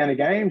certain amount of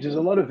games? There's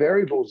a lot of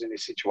variables in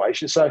this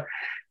situation. So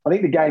I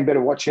think the game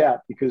better watch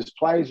out because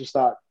players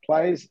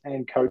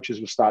and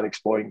coaches will start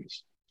exploiting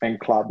this and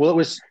clubs. Well, it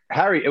was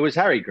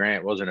Harry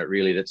Grant, wasn't it,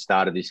 really, that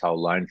started this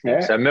whole loan thing.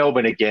 Yeah. So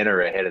Melbourne again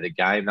are ahead of the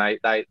game.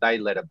 They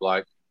let a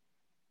bloke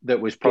that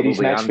was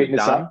probably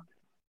underdone.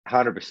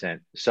 100%.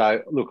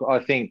 So look, I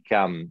think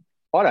I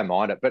don't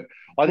mind it, but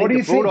I think what do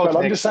you think? But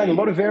I'm just saying year, a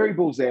lot of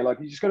variables there. Like,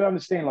 you just got to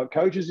understand, like,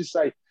 coaches just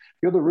say,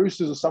 you're the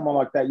Roosters or someone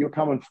like that, you're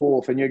coming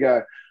fourth and you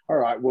go, all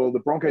right, well, the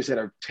Broncos had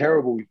a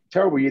terrible,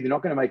 terrible year. They're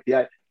not going to make the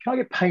 8. Can I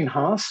get Payne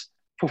Haas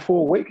for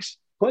 4 weeks,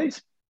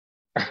 please?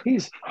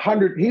 Here's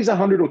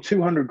 100 or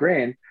 200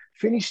 grand.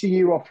 Finish the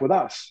year off with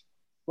us.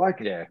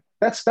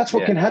 That's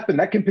what can happen.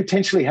 That can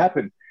potentially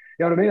happen.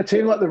 You know what I mean? A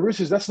team like the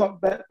Roosters,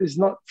 that is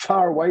not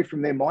far away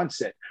from their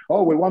mindset.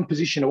 Oh, we're one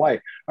position away.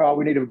 Oh,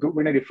 we need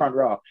a front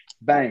row.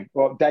 Bang.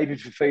 Well, David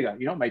Fafita,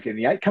 you're not making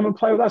the 8. Come and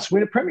play with us.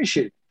 Win a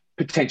premiership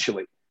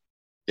potentially.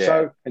 Yeah.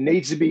 So it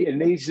needs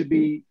to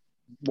be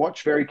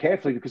watched very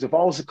carefully, because if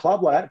I was a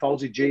club like that, if I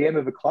was a GM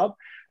of a club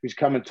who's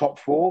coming top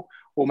 4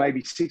 or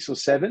maybe 6 or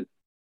 7,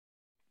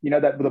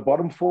 that with the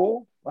bottom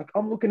 4, like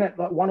I'm looking at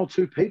like 1 or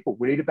 2 people.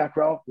 We need a back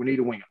row. We need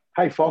a winger.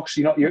 Hey, Fox,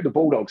 you're at the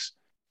Bulldogs.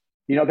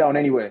 You're not going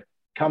anywhere.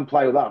 Come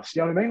play with us.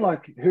 You know what I mean?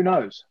 Like, who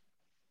knows?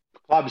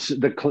 Clubs,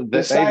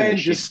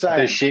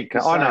 the shit.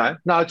 I know.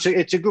 No, it's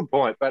a good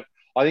point, but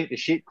I think the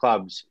shit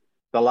clubs,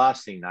 the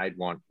last thing they'd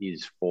want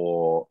is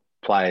for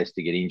players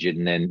to get injured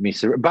and then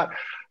miss it. But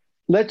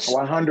let's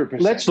 100%.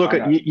 Let's look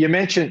at you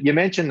mentioned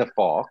the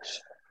Fox.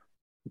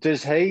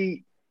 Does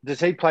he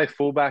play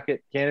fullback at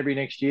Canterbury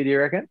next year? Do you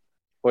reckon?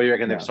 Or you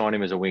reckon they've signed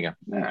him as a winger?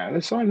 No,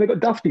 they've got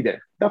Dufty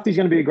there. Dufty's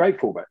going to be a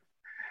great fullback.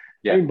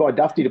 Yeah. Even buy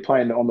Dufty to play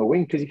on the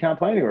wing because he can't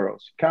play anywhere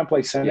else. Can't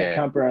play centre,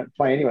 can't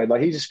play anyway.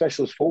 Like, he's a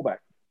specialist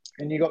fullback.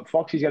 And you got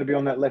Fox, he's going to be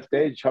on that left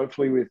edge,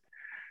 hopefully you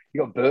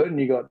got Burton,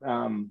 you got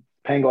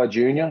Pangai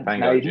Jr.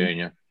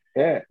 Jr.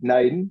 Yeah,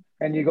 Naden.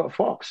 And you got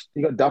Fox.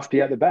 You got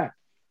Dufty at the back.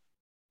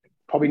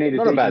 Probably need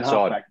not a bad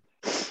side.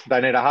 They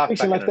need a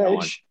halfback left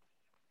edge.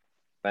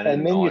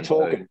 And then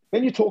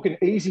you're talking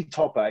easy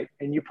top 8,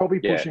 and you're probably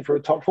pushing for a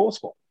top 4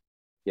 spot.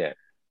 Yeah.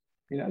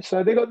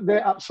 So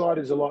their upside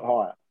is a lot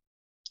higher.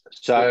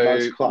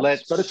 So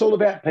but it's all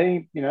about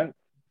being,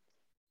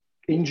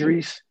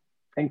 injuries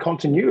and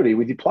continuity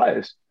with your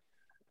players.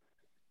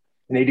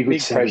 You need a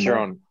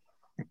good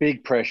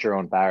big pressure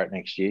on Barrett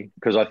next year,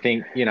 because I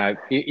think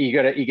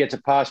he gets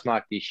a pass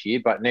mark this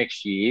year, but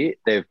next year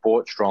they've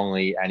bought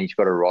strongly and he's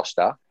got a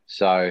roster.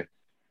 So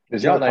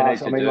there's no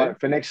pass. I mean, like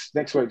for next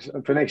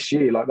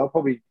year, like they'll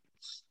probably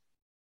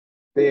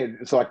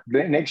it's like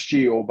next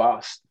year or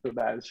bust for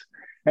Baz,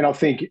 and I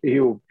think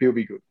he'll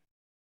be good.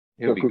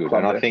 He'll be good,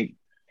 and I think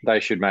they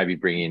should maybe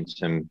bring in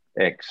some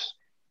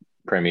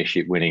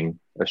ex-premiership winning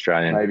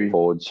Australian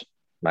forwards,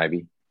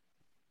 maybe.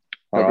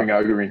 I'll bring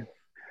Ogre in.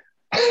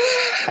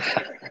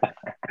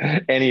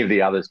 Any of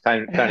the others,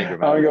 Tony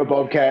Grimaldi. I got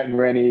Bobcat and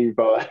Rennie,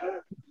 but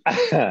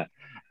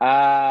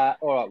all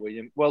right,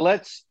 William. Well,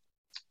 let's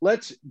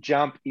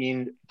jump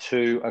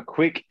into a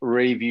quick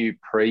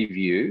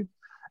preview.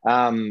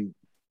 One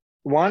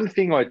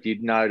thing I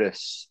did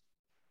notice,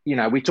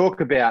 we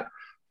talk about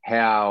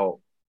how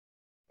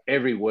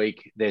every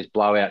week there's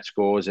blowout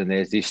scores and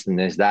there's this and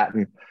there's that.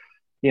 And,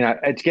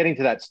 it's getting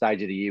to that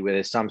stage of the year where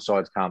there's some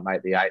sides can't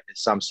make the 8.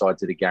 There's some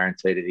sides that are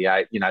guaranteed to the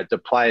 8. The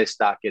players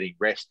start getting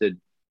rested.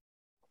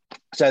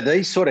 So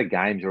these sort of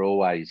games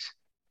are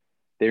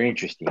they're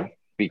interesting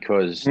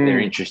because they're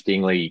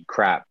interestingly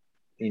crap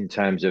in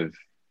terms of,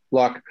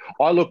 like,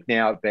 I look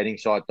now at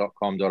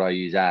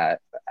bettingsite.com.au's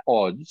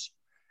odds,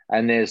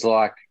 and there's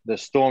like the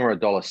Storm are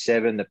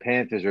 $1.07, the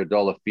Panthers are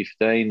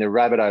 $1.15, the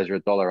Rabbitohs are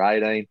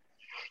 $1.18.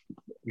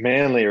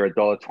 Manly are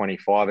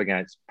 $1.25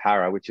 against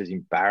Para, which is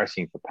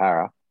embarrassing for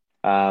Para.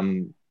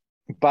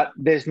 But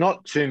there's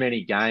not too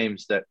many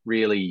games that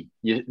really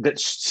that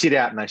sit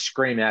out and they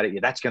scream out at you,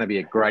 that's going to be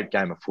a great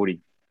game of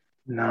footy.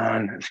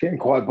 No, it's getting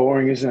quite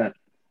boring, isn't it?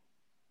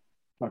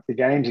 Like, the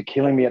games are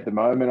killing me at the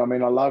moment. I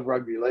mean, I love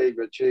rugby league,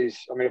 but geez,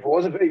 I mean, if it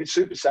wasn't even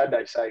Super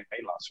Saturday saved me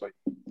last week,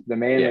 the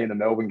Manly and the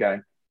Melbourne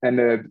game, and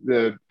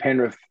the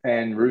Penrith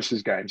and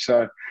Roosters game.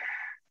 So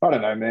I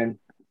don't know, man.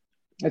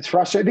 It's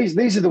frustrating.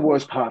 These are the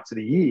worst parts of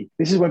the year.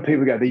 This is when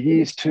people go, the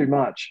year's too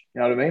much.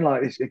 You know what I mean?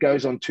 Like, it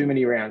goes on too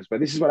many rounds.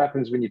 But this is what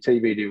happens when your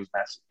TV deal is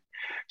massive.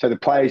 So the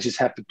players just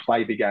have to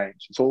play the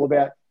games. It's all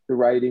about the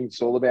ratings.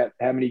 It's all about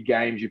how many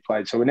games you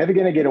played. So we're never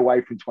going to get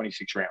away from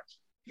 26 rounds.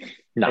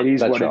 No, it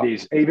is what it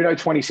is. Even though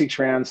 26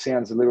 rounds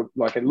sounds a little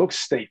like it looks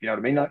steep, you know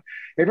what I mean? Like,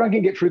 everyone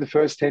can get through the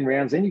first 10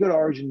 rounds. Then you got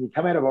Origin. You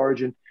come out of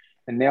Origin,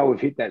 and now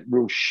we've hit that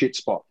real shit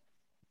spot.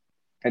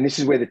 And this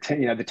is where the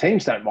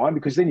teams don't mind,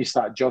 because then you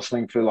start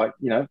jostling for, like,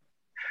 7th,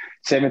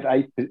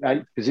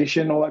 8th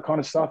position, all that kind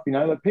of stuff.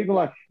 Like people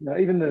like,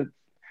 even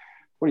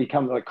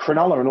like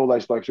Cronulla and all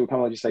those blokes who will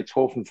come, like, just say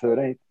 12th and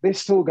 13th. They're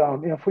still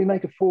going, if we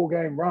make a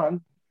 4-game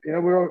run, we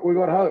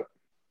got hope.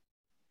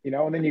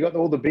 And then you got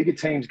all the bigger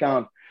teams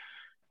going,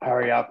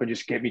 hurry up and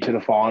just get me to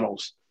the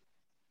finals.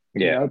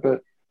 Yeah.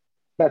 But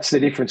that's the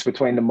difference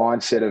between the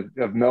mindset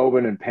of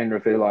Melbourne and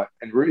Penrith. They're like,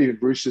 and even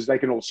Roosters, they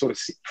can all sort of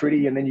sit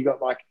pretty. And then you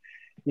got, like,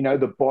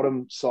 the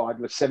bottom side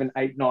with 7,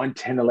 8, 9,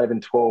 10,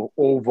 11, 12,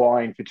 all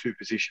vying for 2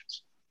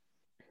 positions.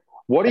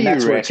 What do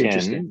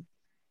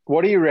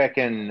you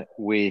reckon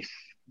with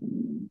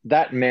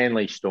that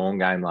Manly Storm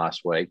game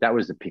last week? That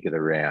was the pick of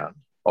the round,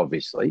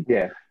 obviously.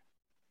 Yeah.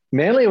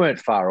 Manly weren't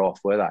far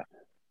off, were they?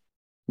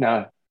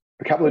 No.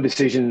 A couple of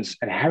decisions,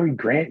 and Harry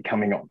Grant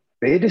coming on.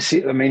 They're just,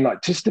 I mean,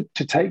 like, just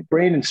to take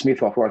Brandon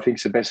Smith off, who I think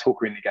is the best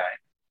hooker in the game,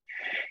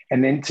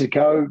 and then to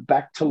go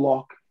back to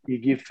lock, you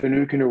give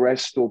Finucane a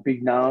rest, or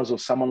Big Nars or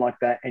someone like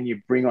that, and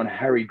you bring on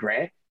Harry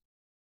Grant.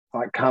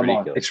 Like, come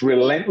on. It's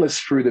relentless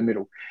through the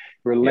middle.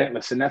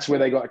 Relentless. Yeah. And that's where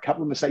they got a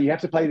couple of mistakes. You have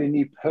to play the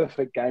near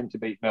perfect game to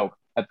beat Melbourne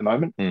at the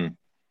moment.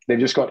 They've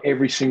just got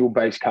every single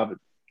base covered.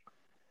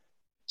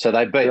 So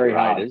they beat the Very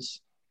hard.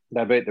 Raiders.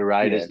 They beat the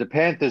Raiders. Yeah. The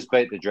Panthers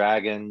beat the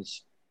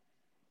Dragons.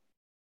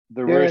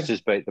 The Yeah.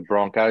 Roosters beat the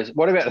Broncos.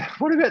 What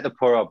about the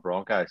poor old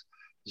Broncos?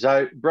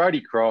 So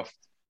Brodie Croft,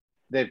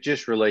 they've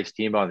just released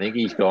him. I think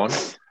he's gone.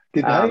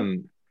 Did they?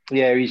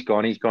 Yeah, he's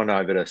gone. He's gone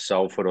over to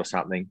Salford or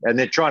something, and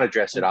they're trying to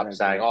dress it up, Okay.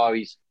 saying, "Oh,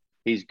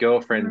 his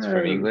girlfriend's No.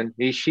 from England.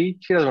 Is she?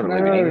 She doesn't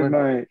want to live in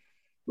England.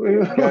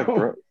 mate. Go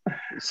for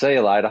it. See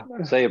you later.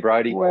 See you,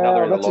 Brody. Another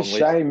Wow, in the that's a long list.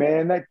 shame,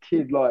 man. That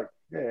kid,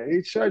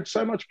 he showed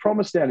so much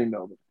promise down in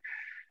Melbourne.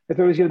 I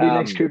thought he was going to be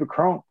next Cooper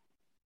Cronk.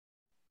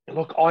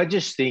 Look, I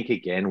just think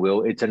again,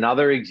 Will, it's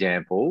another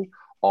example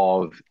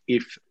of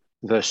if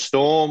the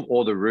Storm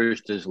or the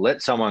Roosters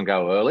let someone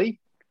go early,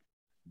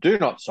 do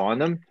not sign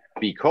them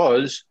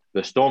because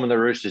the Storm and the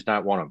Roosters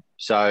don't want them.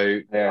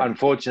 So,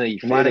 unfortunately,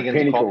 Flanagan's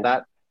pinnacle. caught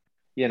that.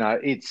 You know,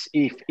 it's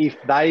if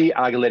they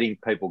are letting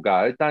people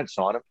go, don't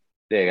sign them.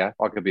 There you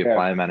go. I could be a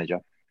player manager.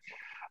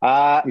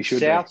 You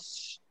should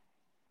Souths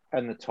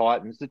and the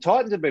Titans. The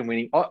Titans have been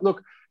winning. Oh,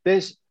 look,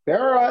 They're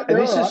all right.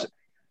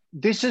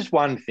 This is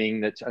one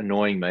thing that's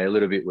annoying me a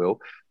little bit, Will.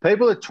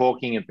 People are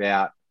talking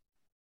about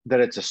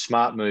that it's a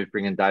smart move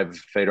bringing David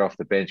Fifita off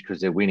the bench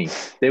because they're winning.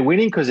 They're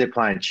winning because they're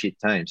playing shit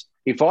teams.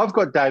 If I've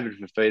got David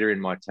Fifita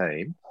in my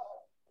team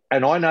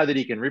and I know that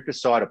he can rip a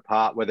side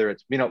apart, whether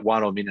it's minute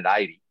 1 or minute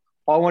 80,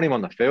 I want him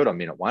on the field on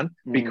minute 1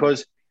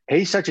 because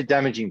he's such a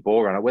damaging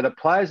ball runner. Whether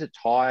players are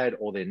tired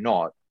or they're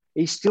not,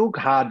 he's still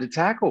hard to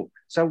tackle.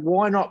 So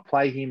why not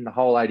play him the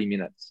whole 80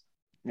 minutes?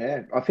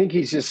 Yeah, I think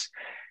he's just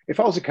 – if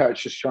I was a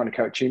coach just trying to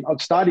coach him,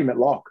 I'd start him at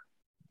lock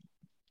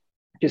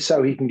just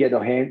so he can get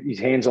his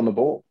hands on the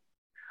ball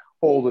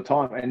all the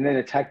time and then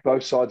attack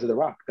both sides of the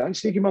ruck. Don't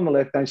stick him on the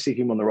left. Don't stick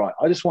him on the right.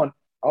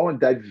 I want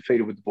David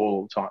Fifita with the ball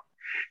all the time.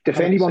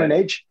 Defend 100%. Him on an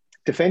edge.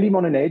 Defend him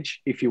on an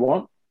edge if you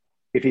want.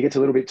 If he gets a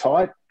little bit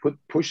tight,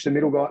 push the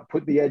middle guy,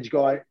 put the edge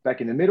guy back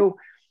in the middle.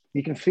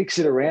 You can fix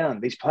it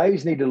around. These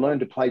players need to learn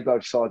to play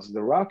both sides of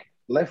the ruck,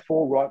 left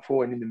four, right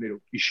four, and in the middle.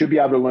 You should be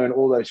able to learn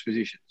all those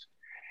positions.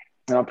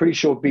 And I'm pretty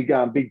sure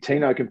Big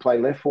Tino can play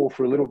left four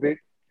for a little bit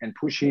and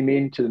push him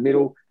into the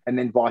middle and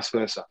then vice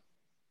versa.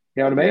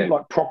 You know what I mean? Yeah.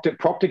 Like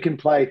Proctor can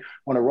play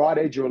on a right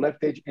edge or a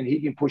left edge and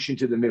he can push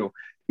into the middle.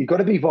 You've got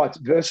to be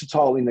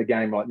versatile in the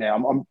game right now.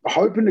 I'm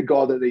hoping to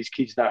God that these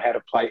kids know how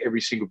to play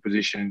every single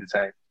position in the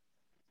team.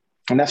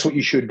 And that's what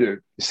you should do.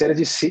 Instead of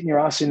just sitting your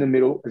ass in the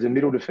middle as a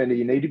middle defender,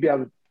 you need to be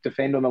able to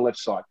defend on the left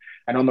side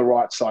and on the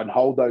right side and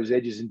hold those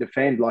edges and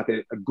defend like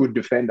a good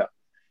defender.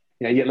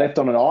 You know, you get left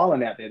on an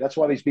island out there. That's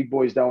why these big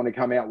boys don't want to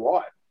come out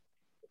wide.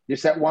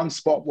 Just that one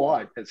spot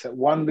wide. It's that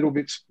one little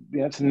bit,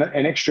 it's an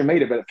extra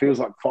meter, but it feels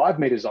like 5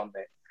 meters on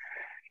there.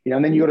 You know,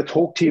 and then you got to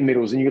talk to your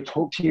middles and you got to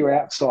talk to your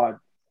outside.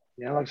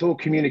 You know, like it's all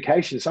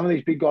communication. Some of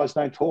these big guys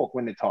don't talk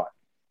when they're tight.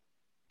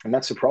 And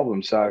that's the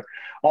problem. So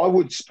I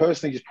would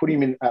personally just put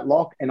him in at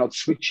lock and I'd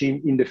switch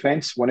him in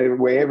defence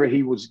wherever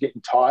he was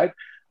getting tired.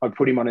 I'd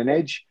put him on an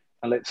edge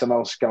and let someone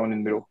else go in the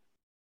middle.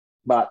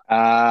 But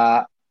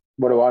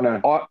what do I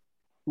know?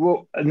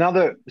 Well,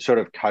 another sort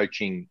of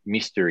coaching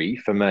mystery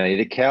for me,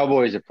 the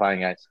Cowboys are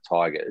playing against the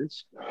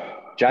Tigers.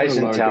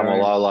 Jason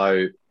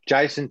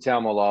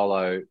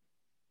Taumalolo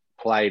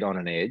played on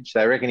an edge.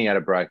 They reckon he had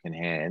a broken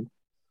hand.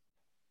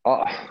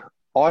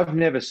 I've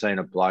never seen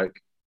a bloke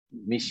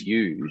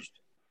misused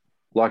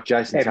like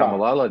Jason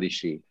Taumalolo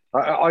this year.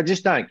 I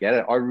just don't get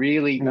it. I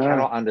really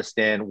cannot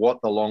understand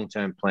what the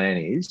long-term plan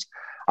is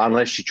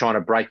unless you're trying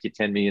to break your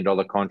 $10 million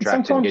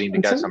contract and get him to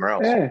go somewhere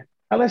else. Yeah.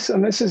 Unless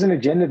there's an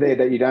agenda there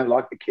that you don't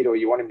like the kid or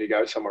you want him to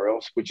go somewhere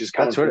else, which is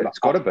that's what it's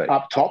got to be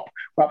up top,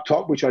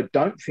 which I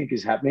don't think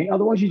is happening.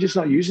 Otherwise, you're just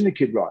not using the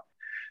kid right.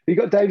 You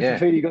got David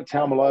Fifita, you got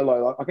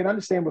Taumalolo. Like, I can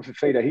understand with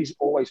Fifita, he's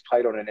always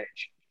played on an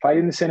edge. Played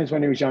in the centres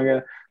when he was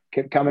younger,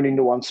 kept coming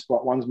into one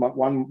spot,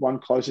 one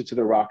closer to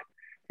the ruck.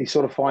 He's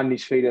sort of finding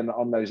his feet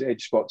on those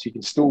edge spots.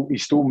 He's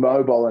still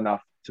mobile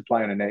enough to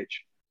play on an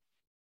edge.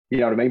 You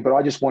know what I mean? But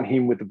I just want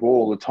him with the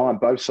ball all the time,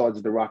 both sides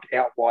of the ruck,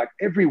 out wide,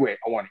 everywhere.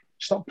 I want him.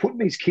 Stop putting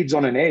these kids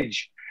on an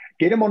edge.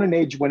 Get them on an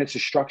edge when it's a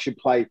structured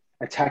play,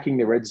 attacking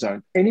the red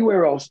zone.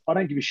 Anywhere else, I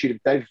don't give a shit if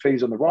David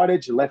Fifita's on the right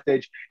edge, the left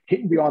edge,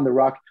 hitting behind the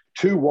ruck,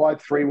 2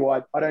 wide, 3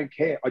 wide. I don't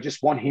care. I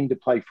just want him to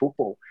play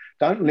football.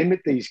 Don't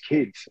limit these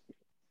kids.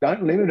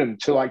 Don't limit them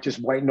to like just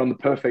waiting on the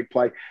perfect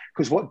play.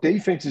 Because what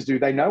defenses do,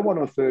 they know what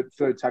on a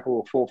third tackle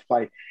or fourth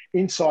play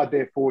inside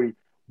their 40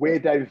 where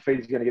David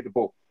Fifita's going to get the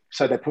ball.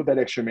 So they put that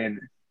extra man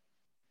there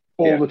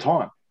all the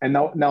time. And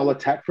they'll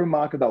attack from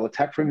marker, they'll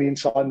attack from the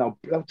inside, and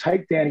they'll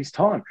take down his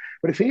time.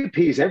 But if he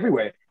appears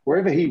everywhere,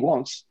 wherever he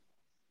wants,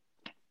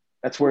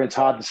 that's where it's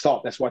hard to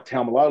stop. That's why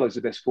Taumalolo is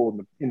the best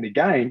forward in the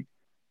game.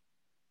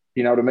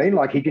 You know what I mean?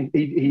 Like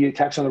he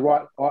attacks on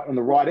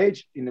the right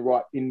edge, in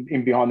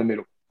behind the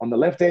middle, on the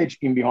left edge,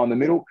 in behind the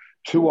middle,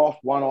 2 off,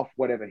 1 off,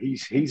 whatever.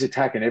 He's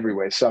attacking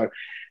everywhere. So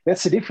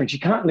that's the difference. You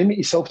can't limit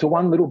yourself to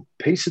one little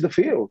piece of the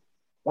field.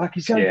 Like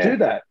he's going to do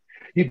that.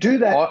 You do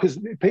that because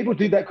people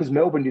do that because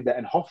Melbourne did that.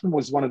 And Hoffman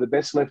was one of the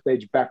best left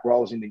edge back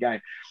rollers in the game.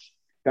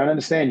 Don't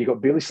understand. You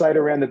got Billy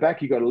Slater around the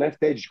back. You got a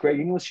left edge, Greg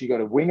Inglis. You got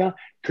a winger,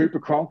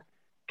 Cooper Cronk.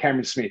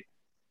 Cameron Smith.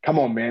 Come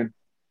on, man.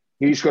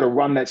 You just got to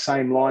run that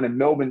same line, and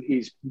Melbourne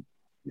is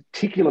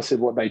meticulous at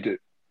what they do.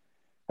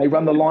 They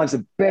run the lines,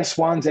 the best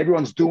ones.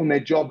 Everyone's doing their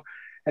job,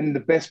 and the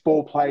best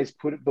ball players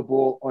put the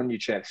ball on your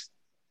chest.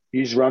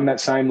 You just run that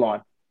same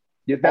line.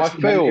 Yeah, that's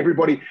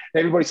everybody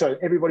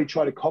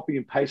tried to copy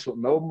and paste what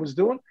Melbourne was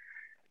doing.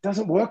 It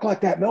doesn't work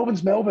like that.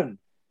 Melbourne's Melbourne.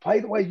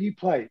 Play the way you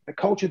play, the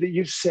culture that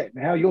you've set,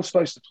 and how you're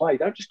supposed to play.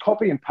 Don't just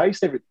copy and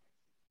paste everything.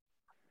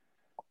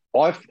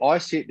 I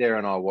sit there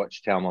and I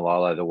watch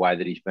Taumalolo, the way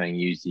that he's being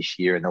used this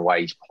year and the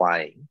way he's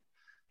playing.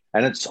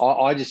 And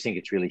I just think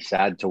it's really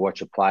sad to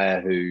watch a player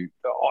who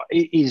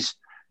is,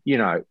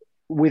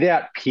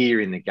 without peer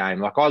in the game.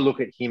 Like, I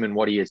look at him and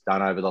what he has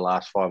done over the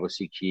last 5 or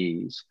 6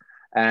 years,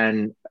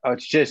 and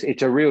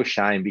it's a real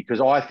shame, because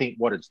I think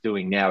what it's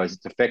doing now is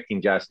it's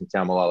affecting Jason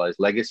Taumalolo's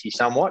legacy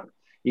somewhat,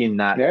 in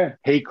that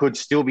he could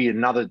still be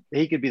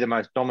he could be the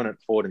most dominant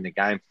forward in the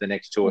game for the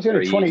next 2 or 3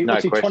 years. No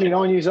question.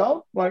 29 years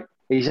old? Like,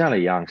 he's only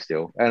young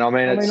still. And I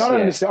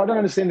don't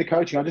understand the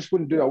coaching. I just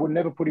wouldn't do it. I would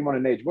never put him on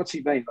an edge. What's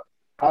he been?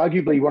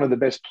 Arguably one of the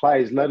best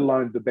players, let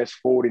alone the best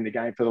forward in the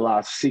game for the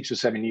last 6 or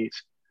 7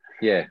 years.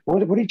 Yeah.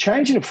 What are you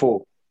changing it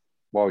for?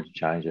 Why would you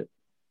change it?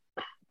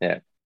 Yeah.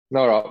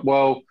 All right.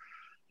 Well,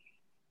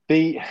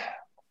 the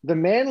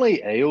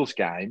Manly Eels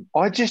game,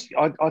 I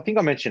think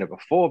I mentioned it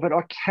before, but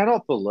I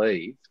cannot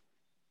believe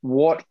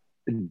what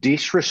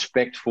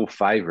disrespectful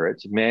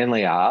favourites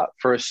Manly are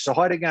for a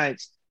side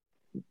against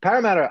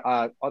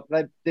Parramatta.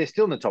 They're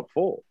still in the top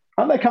 4.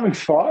 Aren't they coming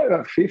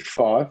 5?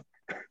 5?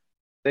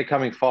 They're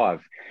coming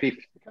 5. 5th.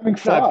 Coming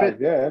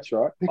 5. Yeah, that's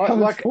right. They're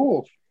coming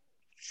 4th.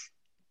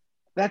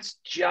 That's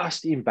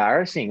just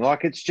embarrassing.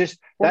 Like, it's just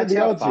that's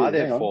how far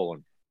they've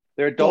fallen.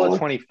 They're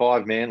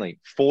 $1.25 Manly,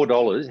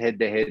 $4 head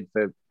to head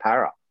for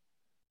Para.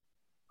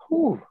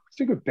 Ooh, it's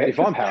a good bet. If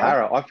I'm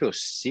Para, I feel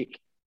sick.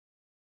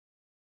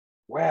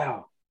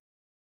 Wow.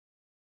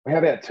 How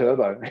about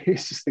Turbo?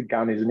 He's just a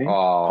gun, isn't he? Oh,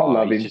 I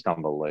love him. He's just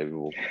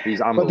unbelievable.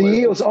 He's unbelievable. But the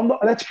Eels,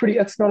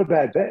 that's not a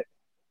bad bet.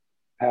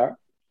 Para.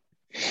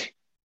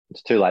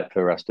 It's too late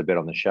for us to bet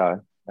on the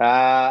show.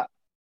 What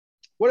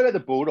about the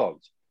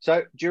Bulldogs?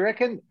 So do you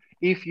reckon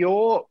if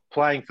you're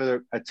playing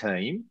for a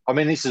team, I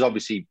mean, this is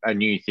obviously a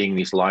new thing,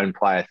 this lone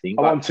player thing.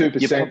 I'm on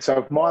 2%. So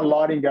if my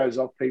lighting goes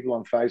off people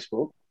on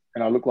Facebook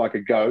and I look like a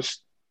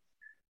ghost,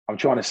 I'm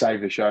trying to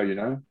save the show,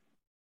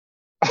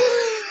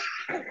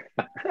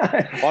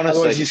 Honestly,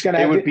 otherwise, you're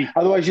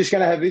just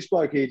going to have this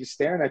bloke here just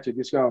staring at you,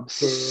 just going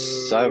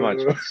so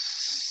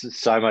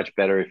much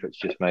better if it's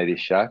just me this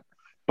show.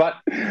 But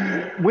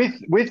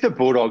with the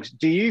Bulldogs,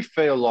 do you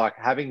feel like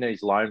having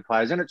these lone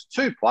players, and it's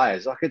 2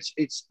 players, like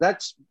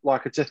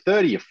it's a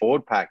 30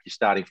 forward pack, your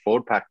starting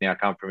forward pack now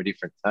come from a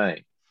different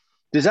team.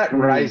 Does that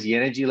raise the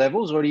energy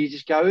levels, or do you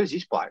just go, who's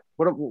this bloke?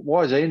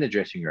 Why is he in the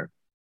dressing room?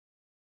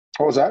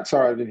 What was that?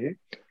 Sorry, I didn't hear.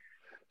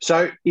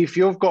 So if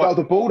you've got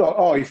the Bulldog,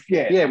 with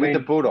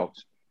the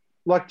Bulldogs,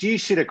 like, do you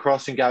sit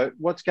across and go,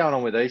 what's going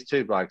on with these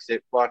 2 blokes?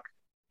 Like,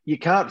 you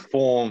can't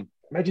form.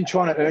 Imagine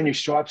trying to earn your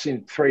stripes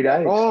in 3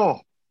 days.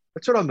 Oh,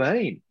 that's what I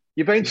mean.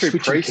 You've been through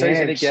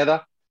pre-season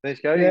together.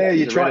 Let's go. Yeah,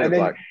 you try, and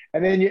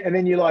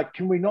then you're like,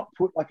 can we not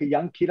put like a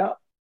young kid up?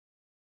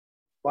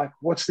 Like,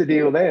 what's the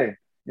deal there?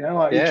 You're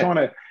trying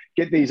to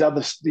get these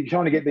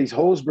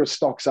Horsburgh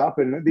stocks up,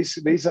 and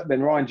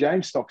then Ryan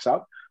James stocks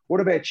up.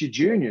 What about your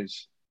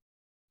juniors?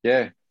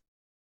 Yeah.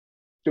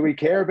 Do we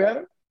care about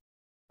it?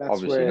 That's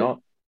obviously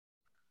not.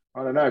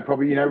 I don't know.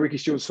 Probably, Ricky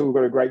Stewart's still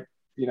got a great,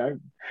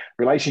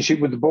 relationship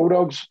with the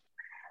Bulldogs.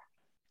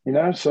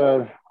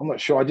 So I'm not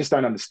sure. I just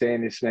don't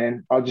understand this,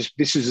 man.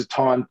 This is a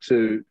time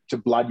to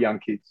blood young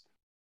kids.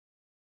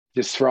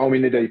 Just throw them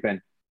in the deep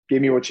end.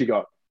 Give me what you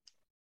got.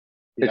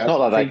 It's not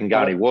like they can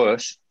go any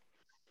worse.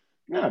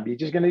 No, you're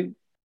just going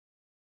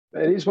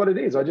to. It is what it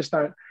is. I just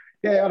don't.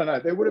 Yeah, I don't know.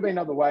 There would have been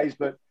other ways,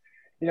 but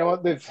you know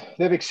what? They've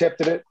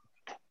accepted it,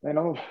 and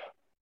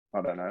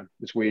I don't know.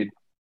 It's weird.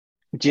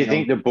 Do you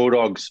think the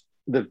Bulldogs?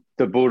 The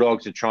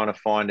Bulldogs are trying to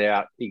find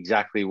out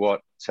exactly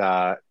what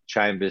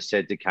Chambers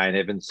said to Kane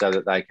Evans so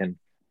that they can.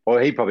 Well,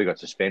 he probably got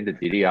suspended,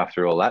 did he,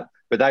 after all that?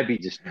 But they'd be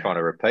just trying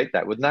to repeat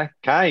that, wouldn't they?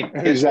 Kane,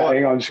 who's that?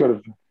 Hang on, just got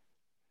to.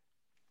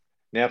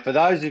 Now, for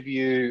those of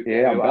you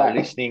who are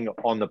listening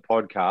on the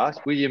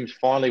podcast, Williams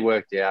finally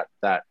worked out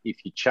that if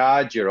you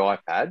charge your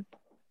iPad,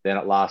 then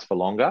it lasts for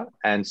longer.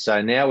 And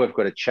so now we've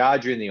got a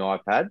charger in the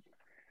iPad.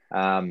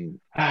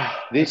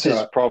 This is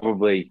right.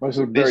 Probably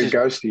very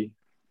ghosty.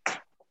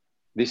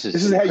 This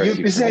is how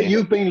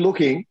you've been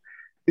looking.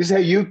 This is how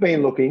you've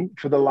been looking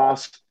for the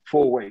last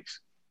 4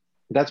 weeks.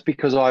 That's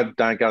because I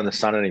don't go in the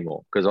sun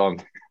anymore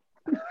because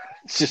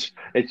it's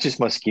just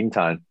my skin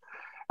tone.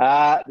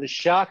 The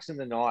Sharks and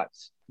the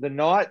Knights. The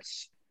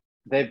Knights,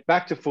 they're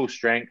back to full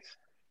strength.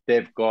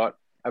 They've got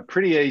a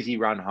pretty easy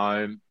run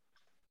home.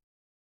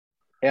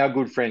 Our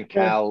good friend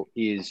Cal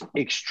is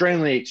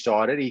extremely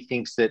excited. He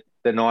thinks that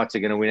the Knights are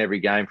going to win every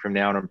game from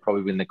now on and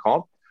probably win the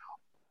comp.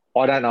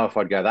 I don't know if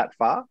I'd go that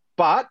far,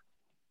 but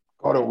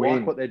got to win.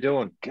 Like what they're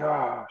doing.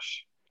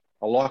 Gosh.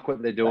 I like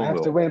what they're They doing, have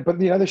Will. to win. But,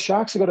 the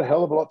Sharks have got a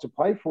hell of a lot to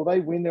play for.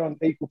 They win, they're on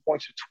equal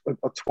points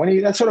of 20.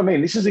 That's what I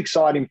mean. This is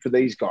exciting for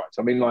these guys.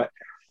 I mean, like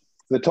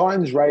the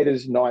Titans,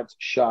 Raiders, Knights,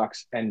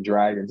 Sharks, and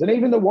Dragons. And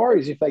even the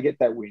Warriors, if they get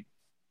that win.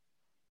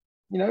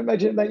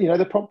 Imagine that,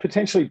 they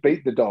potentially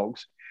beat the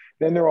Dogs.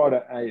 Then they're right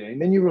at 18.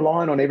 Then you're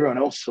relying on everyone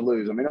else to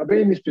lose. I mean, I've been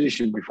in this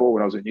position before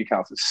when I was at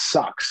Newcastle. It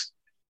sucks.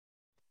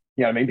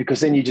 You know what I mean?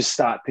 Because then you just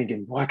start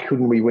thinking, why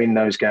couldn't we win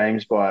those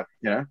games by,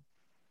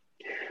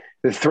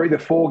 the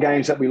 4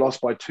 games that we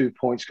lost by 2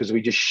 points because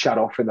we just shut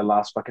off in the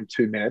last fucking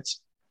 2 minutes.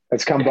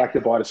 It's come back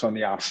to bite us on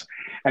the ass.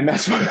 And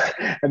that's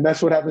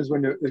what happens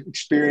when an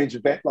experienced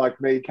vet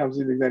like me comes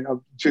in and then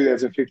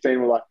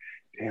 2015, we're like,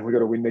 damn, we've got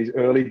to win these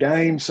early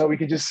games so we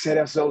can just set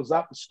ourselves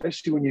up,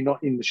 especially when you're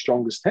not in the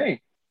strongest team.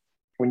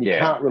 When you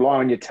can't rely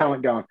on your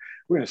talent going,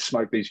 we're going to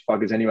smoke these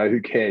fuckers anyway,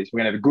 who cares? We're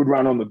going to have a good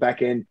run on the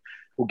back end.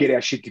 We'll get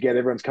our shit together.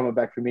 Everyone's coming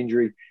back from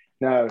injury.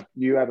 No,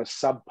 you have a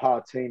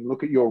subpar team.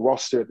 Look at your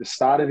roster at the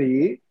start of the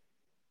year.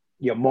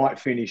 You might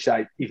finish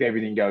 8th if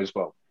everything goes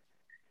well.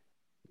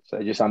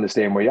 So just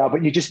understand where you are.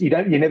 But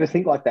you never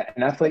think like that.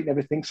 An athlete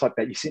never thinks like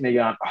that. You're sitting there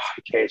going, oh,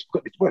 who cares?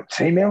 We've got a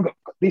team now. We've got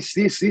this.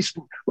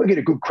 We'll get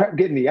a good crap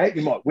getting the 8.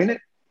 We might win it.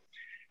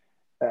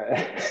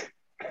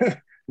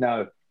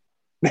 No.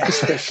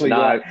 Especially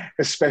in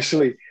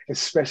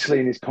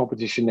this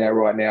competition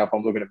right now, if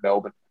I'm looking at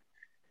Melbourne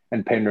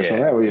and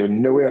Penrith.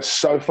 We are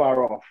so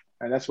far off.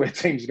 And that's where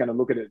teams are going to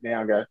look at it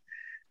now and go,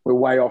 we're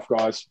way off,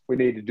 guys. We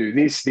need to do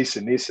this, this,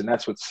 and this. And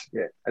that's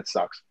that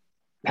sucks.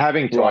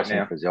 Having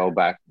Tyson Frizzell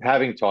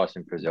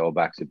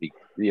back's a big,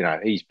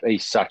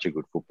 he's such a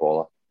good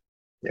footballer.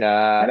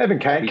 And Evan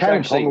Kane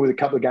Ponga with a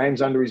couple of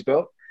games under his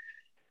belt.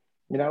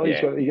 He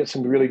got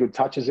some really good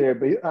touches there.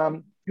 But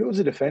who was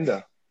a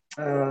defender?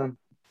 The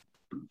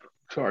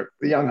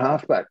young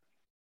halfback.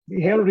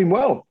 He handled him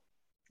well.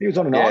 He was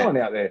on an island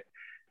out there.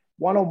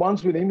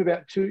 One-on-ones with him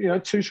about 2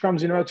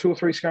 scrums in a row, 2 or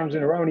 3 scrums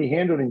in a row, and he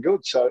handled him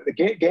good. So the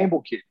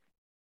Gamble kid.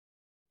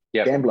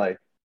 Yeah. Gamble.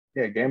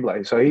 Yeah,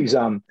 Gamble. So he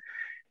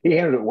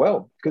handled it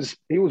well because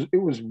it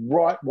was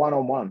right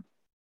one-on-one.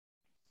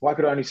 I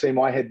could only see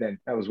my head then.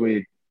 That was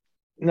weird.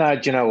 No,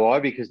 do you know why?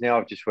 Because now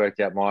I've just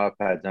worked out my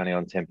iPad's only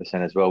on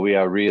 10% as well. We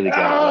are really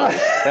going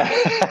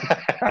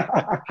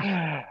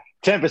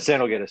 10%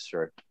 will get us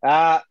through.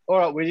 All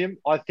right, William.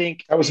 I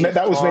think that was me.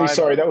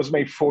 Sorry, that was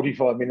me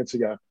 45 minutes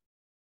ago.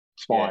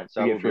 It's fine. Yeah,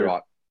 so we'll be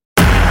right.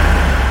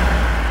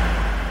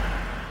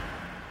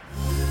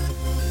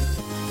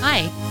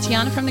 Hi,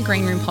 Tiana from the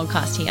Green Room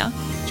podcast here.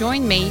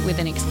 Join me with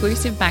an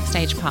exclusive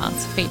backstage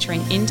pass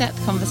featuring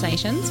in-depth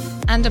conversations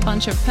and a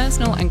bunch of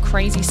personal and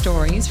crazy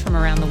stories from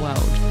around the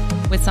world.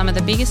 With some of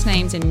the biggest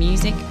names in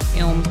music,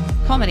 film,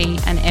 comedy,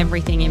 and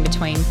everything in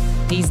between,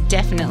 these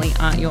definitely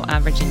aren't your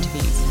average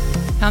interviews.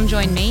 Come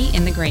join me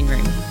in the Green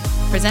Room.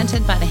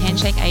 Presented by the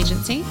Handshake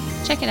Agency.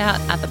 Check it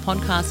out at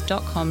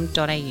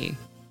thepodcast.com.au.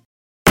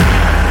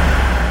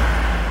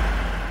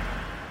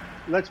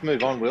 Let's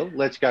move on, Will.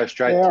 Let's go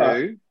straight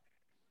to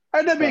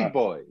the big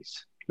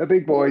boys. The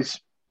big boys.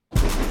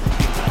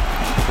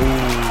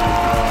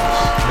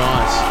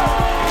 Nice.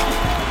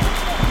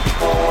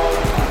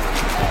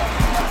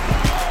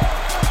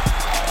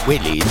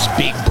 Willie's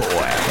big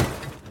boy.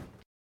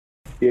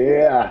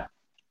 Yeah.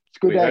 It's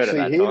good to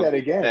actually hear that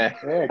again.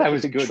 Yeah, that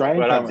was good.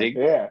 Well done, Zig.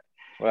 Yeah.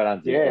 Well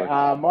done, Zig.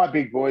 Yeah, my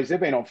big boys, they've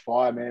been on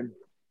fire, man.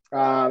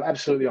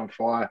 Absolutely on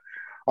fire.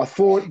 I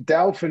thought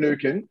Dale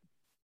Finucane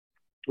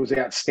was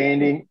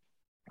outstanding.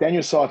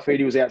 Daniel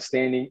Saifidi was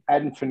outstanding.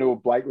 Adam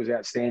Fanua-Blake was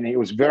outstanding. It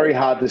was very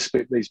hard to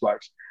split these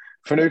blokes.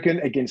 Finucane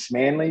against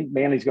Manly.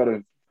 Manly's got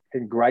a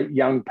great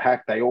young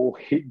pack. They all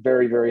hit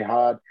very, very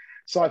hard.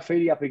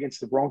 Saifidi up against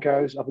the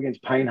Broncos, up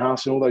against Payne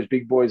Haas and all those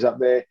big boys up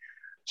there.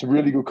 It's a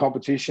really good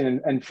competition.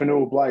 And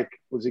Fanua-Blake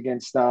was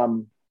against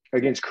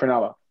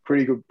Cronulla.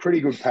 Pretty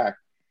good pack.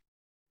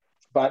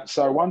 But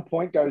so 1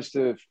 point goes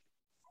to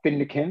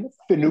Finucane.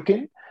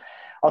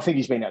 I think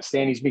he's been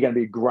outstanding. He's going to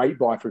be a great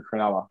buy for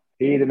Cronulla.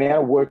 The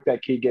amount of work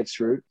that kid gets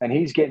through, and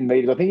he's getting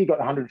meters. I think he got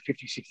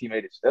 150, 60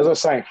 meters. As I was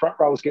saying, front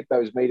rowers get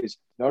those meters.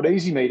 Not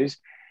easy meters,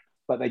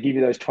 but they give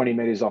you those 20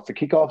 meters off the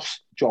kickoffs,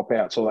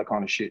 dropouts, all that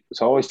kind of shit.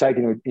 So I always take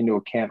into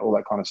account all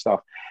that kind of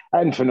stuff.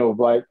 And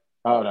Fanua-Blake,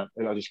 I'll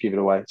just give it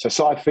away. So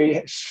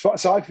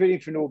Saifidi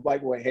and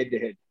Fanua-Blake were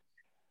head-to-head.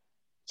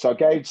 So I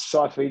gave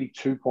Saifidi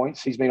 2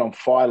 points. He's been on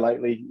fire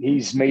lately.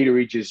 His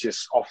meterage is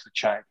just off the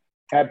chain.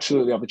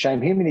 Absolutely off the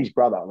chain. Him and his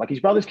brother. Like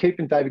his brother's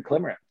keeping David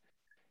Clemmer out.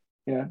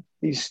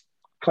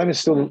 Clemmer's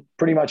still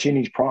pretty much in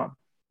his prime.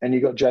 And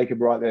you got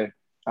Jacob right there.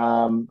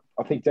 I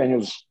think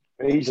Daniel's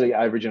easily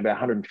averaging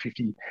about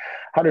 150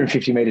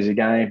 metres a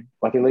game,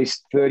 like at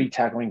least 30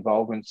 tackle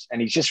involvements.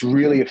 And he's just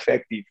really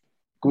effective.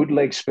 Good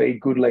leg speed,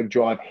 good leg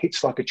drive,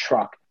 hits like a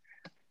truck.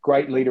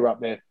 Great leader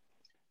up there.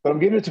 But I'm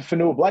giving it to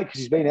Fanua-Blake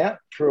because he's been out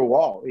for a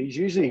while. He's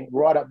usually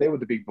right up there with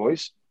the big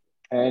boys.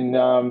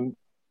 And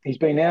he's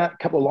been out, a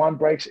couple of line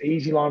breaks,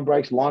 easy line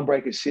breaks, line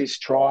break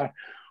assist, try,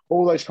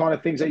 all those kind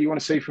of things that you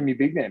want to see from your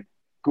big man.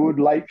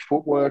 Good late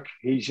footwork.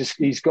 He's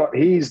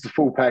the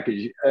full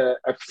package.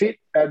 A fit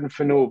Adam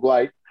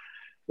Fanua-Blake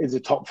is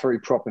a top 3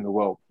 prop in the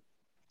world.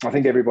 I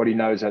think everybody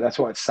knows that. That's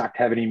why it sucked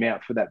having him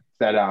out for that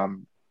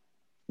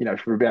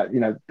for about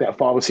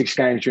 5 or 6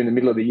 games during the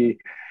middle of the year.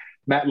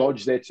 Matt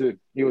Lodge there too.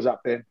 He was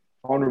up there.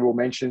 Honourable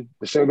mention.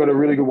 So got a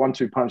really good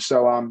 1-2 punch.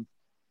 So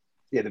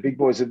the big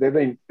boys,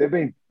 they've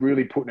been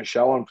really putting a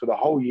show on for the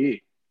whole year.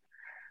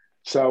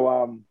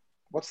 So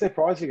what's their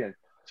prize again?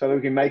 So that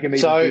we can make them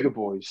even bigger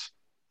boys.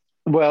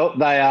 Well,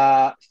 they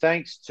are,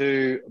 thanks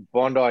to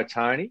Bondi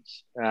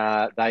Tony's,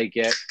 they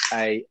get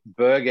a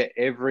burger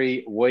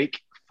every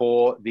week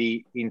for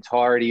the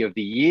entirety of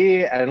the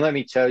year. And let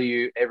me tell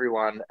you,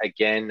 everyone,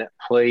 again,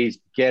 please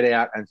get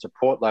out and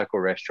support local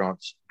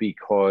restaurants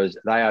because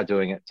they are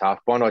doing it tough.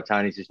 Bondi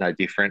Tony's is no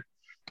different.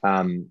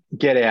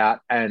 Get out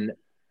and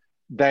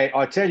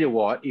I tell you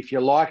what, if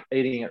you like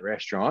eating at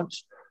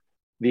restaurants,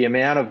 the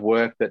amount of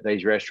work that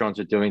these restaurants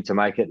are doing to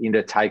make it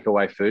into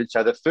takeaway food.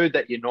 So the food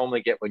that you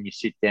normally get when you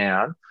sit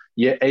down,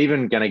 you're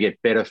even going to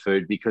get better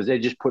food because they're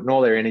just putting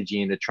all their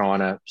energy into trying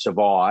to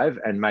survive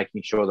and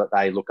making sure that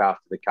they look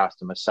after the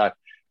customers. So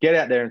get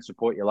out there and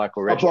support your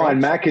local restaurants.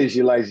 Applying Macca's,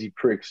 you lazy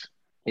pricks.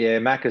 Yeah,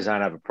 Macca's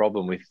don't have a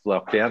problem with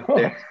lockdown.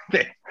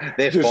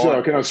 They're just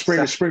fine. Can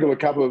I sprinkle a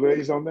couple of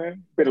these on there?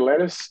 Bit of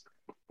lettuce.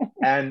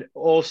 And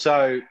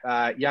also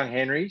Young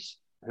Henrys,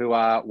 who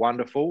are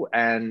wonderful.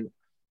 And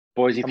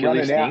boys, if you're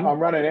listening, I'm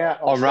running out.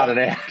 I'm running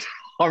out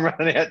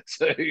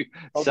too.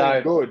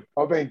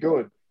 I've been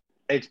good.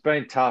 It's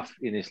been tough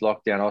in this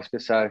lockdown, Oscar.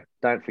 So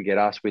don't forget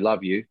us. We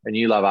love you, and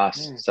you love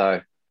us. So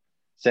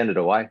send it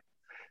away.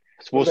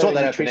 We'll sort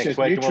that out for next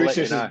week. And we'll let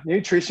you know.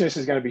 Nutritionist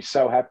is going to be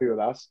so happy with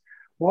us.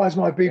 Why has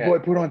my big boy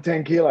put on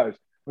 10 kilos?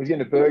 He's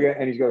getting a burger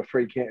and he's got a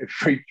free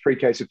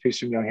case of fish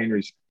from Young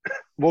Henrys.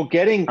 Well,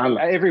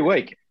 every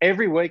week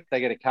they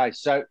get a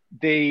case. So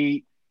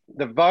the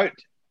vote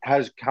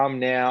has come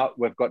now.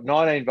 We've got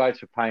 19 votes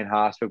for Payne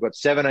Haas. We've got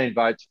 17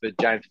 votes for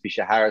James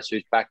Fisher Harris,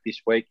 who's back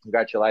this week.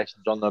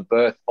 Congratulations on the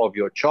birth of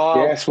your child.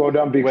 Yes, well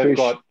done, Big Fish. We've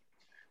got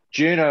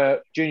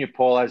Junior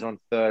Paulo's on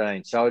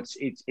 13. So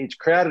it's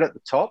crowded at the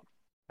top.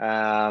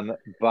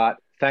 But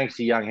thanks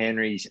to Young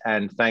Henrys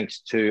and thanks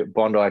to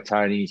Bondi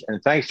Tony's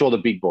and thanks to all the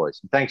big boys.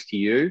 And thanks to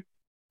you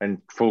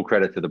and full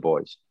credit to the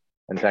boys.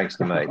 And thanks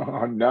to me.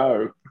 Oh,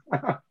 no.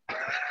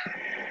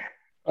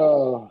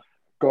 Oh,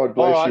 God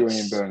bless you,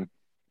 Ian Byrne.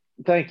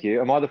 Thank you.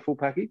 Am I the full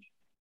package?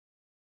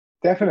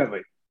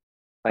 Definitely.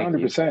 Thank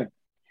 100%. You.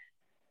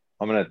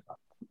 I'm going to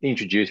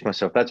introduce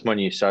myself. That's my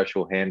new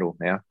social handle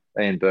now,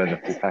 Ian Byrne, the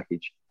full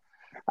package.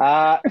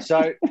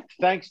 So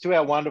thanks to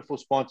our wonderful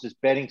sponsors,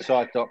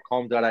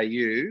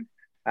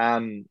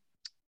 bettingsite.com.au.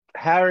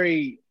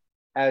 Harry,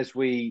 as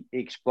we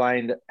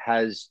explained,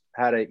 has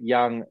had a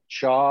young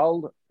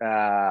child,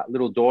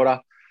 little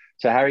daughter.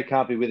 So Harry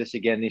can't be with us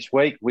again this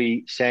week.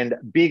 We send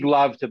big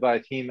love to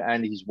both him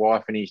and his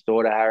wife and his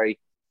daughter, Harry.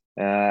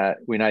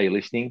 We know you're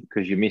listening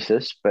because you miss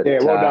us. But yeah,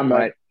 well done,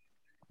 mate.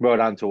 Well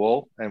done to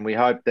all. And we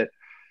hope that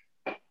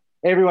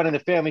everyone in the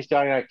family's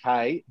doing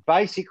okay.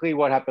 Basically,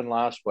 what happened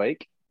last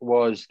week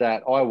was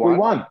that I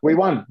won. We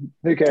won.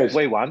 Who cares?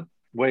 We won.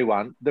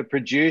 The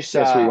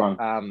producer, yes, we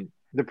won.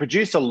 The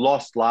producer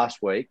lost last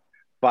week,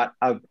 but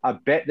a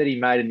bet that he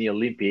made in the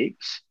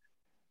Olympics,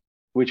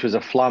 which was a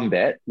flum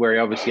bet, where he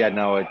obviously had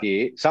no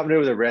idea, something to do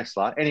with a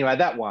wrestler. Anyway,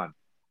 that won.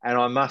 And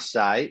I must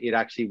say, it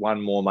actually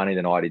won more money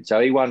than I did.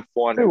 So he won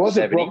 $470. Who was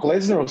it? Brock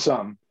Lesnar or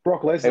something?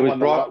 Brock Lesnar won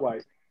the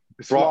lightweight.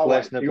 Brock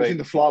Lesnar. He was in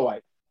the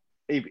flyweight.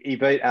 He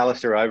beat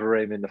Alistair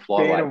Overeem in the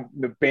flyweight.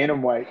 The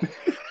bantamweight.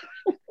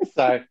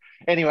 So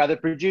anyway, the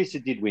producer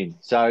did win.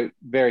 So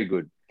very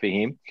good for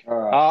him. All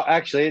right.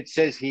 Actually, it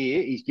says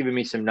here, he's given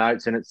me some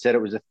notes, and it said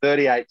it was a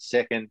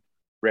 38-second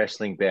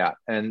wrestling bout.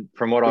 And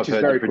from what I've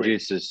heard,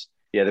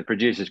 the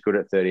producer's good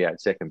at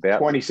 38-second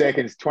bouts.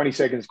 20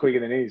 seconds quicker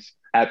than his.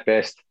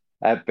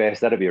 At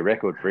best, that'll be a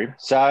record for him.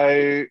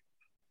 So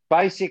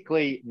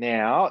basically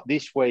now,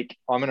 this week,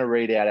 I'm going to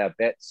read out our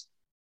bets.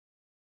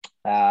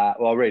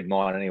 I'll read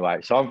mine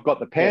anyway. So I've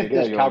got the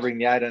Panthers covering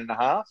the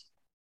 8.5,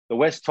 the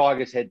West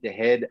Tigers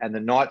head-to-head, and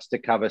the Knights to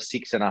cover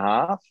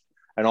 6.5.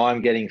 And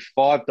I'm getting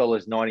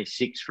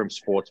 $5.96 from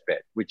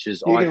Sportsbet, which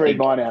is, You can read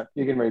mine out.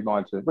 You can read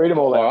mine too. Read them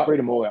all out. Right. Read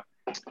them all out.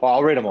 Well,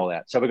 I'll read them all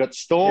out. So we've got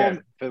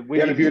Storm for winning. You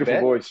have a beautiful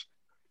voice.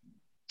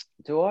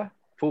 Do I?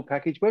 Full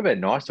package? We've been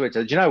nice to each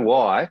other. Do you know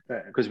why?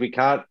 Because we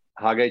can't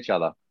hug each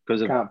other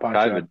because of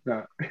COVID.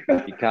 No.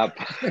 You can't.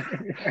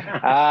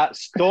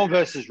 Storm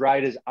versus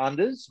Raiders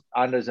unders,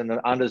 and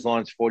the unders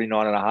line's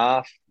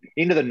 49.5.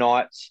 Into the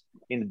Knights,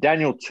 into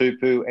Daniel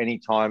Tupu,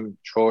 anytime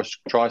try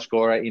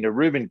scorer. Into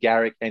Ruben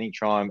Garrick,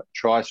 anytime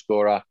try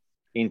scorer.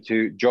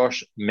 Into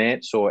Josh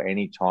Mansour,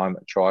 anytime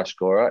try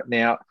scorer.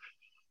 Now,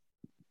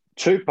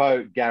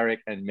 Tupou, Garrick,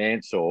 and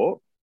Mansour.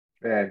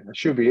 Yeah, that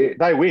should be it.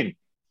 They win.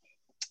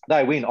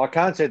 I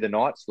can't see the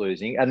Knights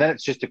losing. And then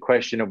it's just a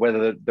question of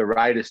whether the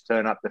Raiders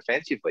turn up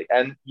defensively.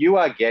 And you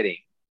are getting,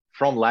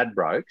 from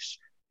Ladbrokes,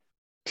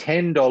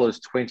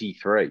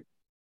 $10.23.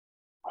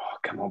 Oh,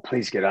 come on,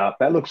 please get up.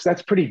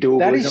 That's pretty doable.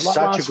 That is like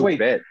such a good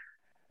bet.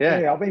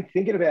 Yeah, I've been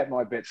thinking about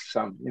my bets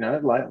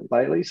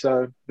lately,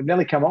 so they've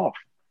nearly come off.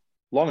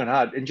 Long and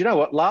hard. And do you know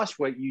what? Last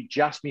week you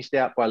just missed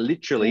out by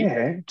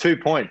literally 2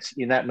 points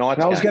in that Knights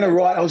game. I was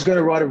going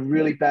to write a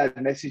really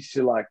bad message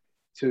to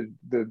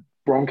the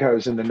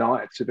Broncos and the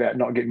Knights about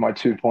not getting my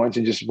 2 points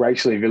and just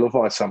racially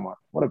vilify someone.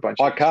 What a bunch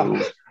of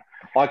fools.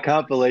 I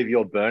can't believe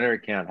your burner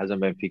account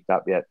hasn't been picked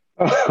up yet.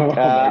 Oh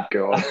my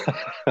God.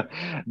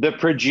 The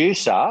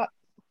producer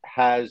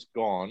has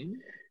gone.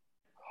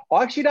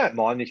 I actually don't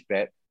mind this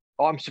bet.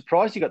 I'm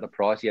surprised he got the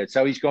price he had.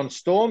 So he's gone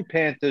Storm,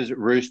 Panthers,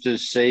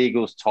 Roosters, Sea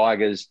Eagles,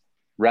 Tigers,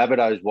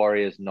 Rabbitohs,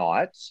 Warriors,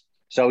 Knights.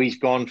 So he's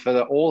gone for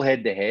the all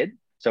head-to-head.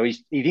 So he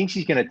thinks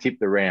he's going to tip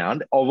the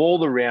round. Of all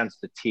the rounds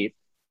to tip,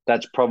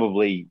 that's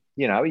probably,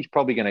 he's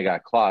probably going to go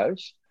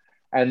close.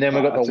 And then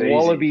we've got the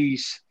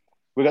Wallabies.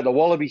 We've got the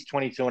Wallabies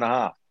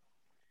 22.5.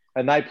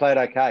 And they played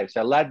okay.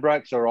 So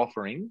Ladbrokes are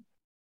offering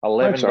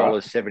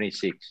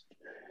 $11.76,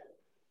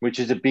 which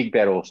is a big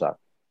bet also.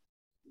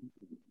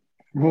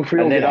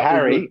 And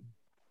then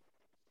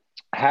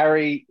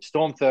Harry,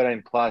 Storm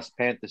 13 plus,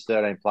 Panthers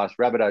 13 plus,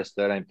 Rabbitohs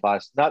 13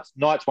 plus,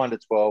 Knights 1 to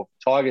 12,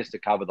 Tigers to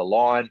cover the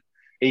line.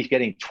 He's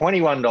getting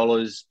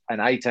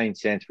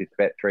 $21.18 with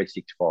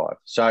Bet365.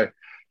 So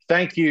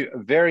thank you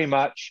very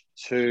much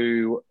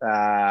to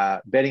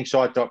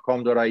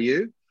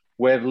bettingsite.com.au.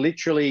 We've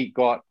literally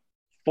got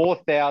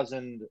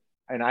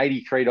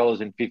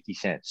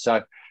 $4,083.50.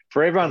 So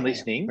for everyone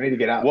listening, we need to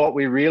get up. What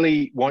we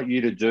really want you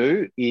to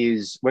do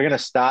is we're going to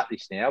start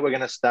this now. We're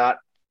going to start.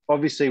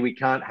 Obviously, we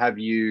can't have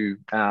you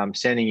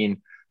sending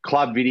in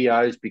club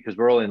videos because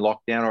we're all in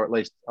lockdown, or at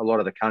least a lot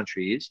of the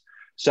country is.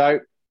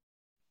 So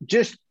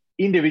just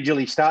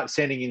individually start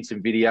sending in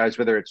some videos,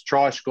 whether it's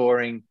try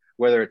scoring,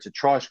 whether it's a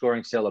try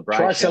scoring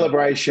celebration. Try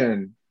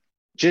celebration.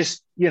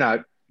 Just,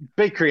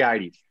 be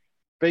creative.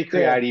 Be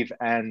creative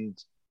and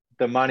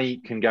the money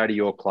can go to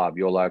your club,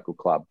 your local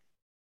club.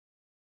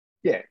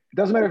 Yeah, it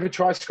doesn't matter if it's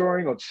try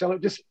scoring or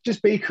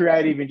just be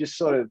creative and just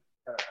sort of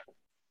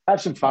have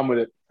some fun with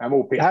it, and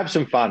we'll pick. Have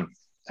some fun,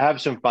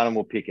 and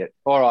we'll pick it.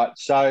 All right.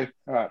 So,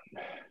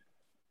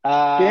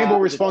 gamble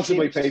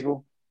responsibly,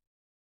 people.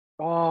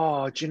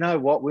 Oh, do you know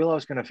what, Will? I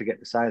was going to forget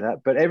to say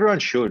that, but everyone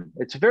should.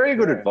 It's very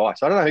good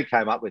advice. I don't know who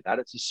came up with that.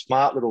 It's a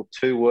smart little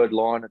 2-word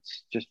line.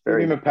 It's just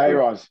very. Give him a pay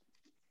rise,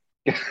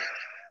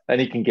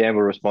 and he can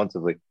gamble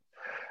responsibly.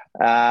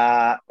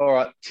 All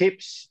right,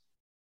 tips.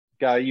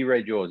 Go. You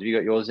read yours. Have you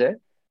got yours there?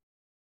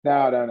 No,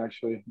 I don't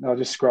actually. No, I'll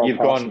just scroll.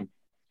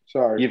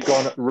 Sorry. You've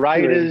gone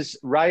Raiders,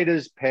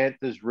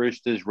 Panthers,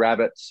 Roosters,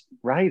 Rabbits.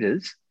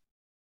 Raiders?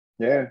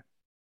 Yeah.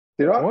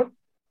 Did I? What?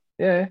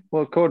 Yeah.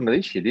 Well, according to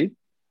this, you did.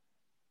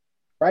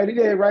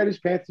 Raiders,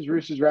 Panthers,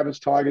 Roosters, Rabbits,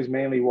 Tigers,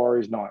 Manly,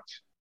 Warriors,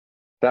 Knights.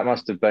 That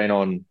must have been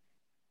on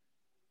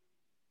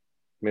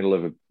middle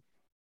of a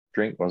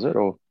drink, was it?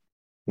 Or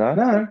no?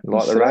 No.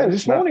 Like the Raiders?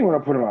 This morning when I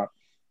put them up.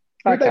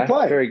 Who did they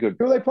play? Very good.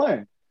 Who are they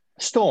playing?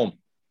 Storm.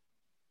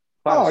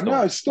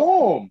 No,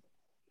 Storm.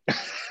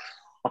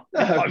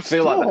 I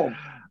feel like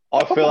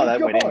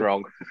that went in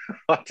wrong.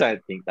 I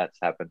don't think that's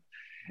happened.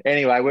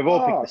 Anyway, we've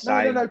all picked the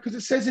same. No, because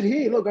it says it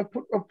here. Look, I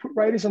put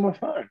Raiders on my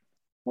phone.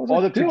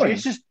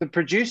 The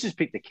producers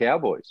picked the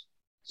Cowboys.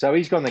 So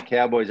he's gone the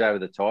Cowboys over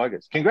the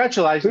Tigers.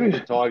 Congratulations to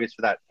the Tigers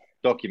for that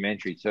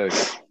documentary too.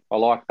 I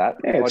like that.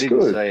 Yeah, I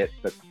didn't see it,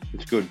 but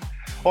it's good.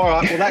 All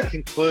right, well that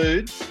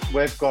concludes.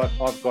 I've got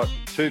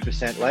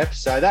 2% left.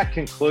 So that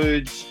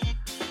concludes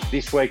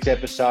this week's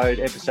episode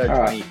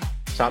 20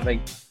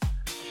 something.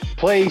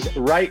 Please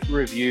rate,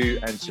 review,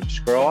 and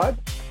subscribe.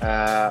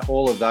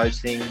 All of those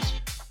things.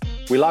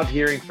 We love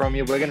hearing from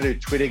you. We're going to do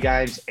Twitter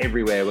games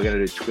everywhere. We're going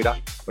to do Twitter.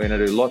 We're going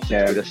to do lots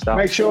of Twitter stuff.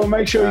 Make sure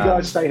you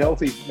guys stay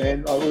healthy,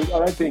 man. I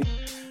don't think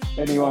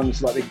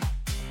anyone's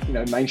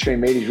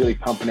mainstream media is really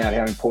pumping out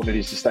how important it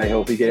is to stay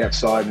healthy, get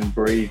outside and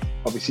breathe.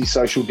 Obviously,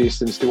 social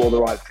distance, do all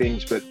the right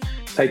things, but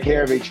take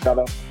care of each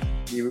other.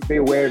 You be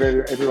aware of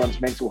everyone's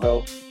mental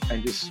health,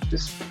 and just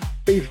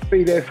be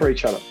there for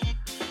each other.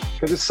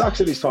 Because it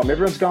sucks at this time.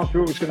 Everyone's going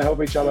through it. It's going to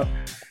help each other.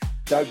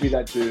 Don't be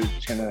that dude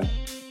who's going to,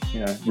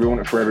 ruin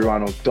it for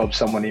everyone or dob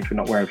someone in for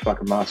not wearing a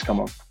fucking mask.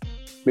 Come on.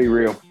 Be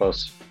real.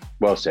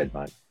 Well said,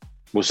 mate.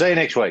 We'll see you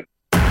next week.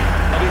 They'll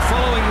be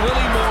following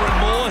Willie more and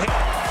more.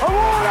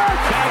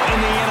 Back in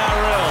the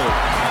NRL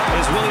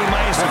is Willie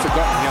Mason. I've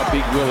forgotten how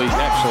big Willie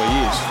actually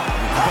is.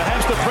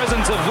 Perhaps the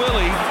presence of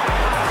Willie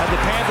had the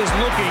Panthers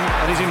looking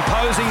at his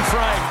imposing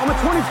frame. I'm a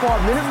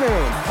 25-minute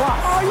man.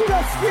 Oh, you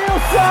got skill,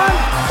 son!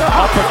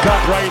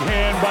 Uppercut right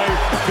hand by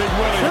Big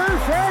Willie. Too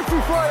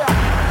fancy for you.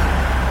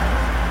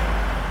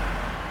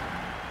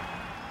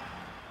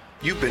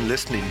 You've been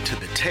listening to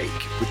The Take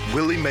with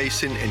Willie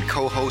Mason and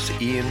co-host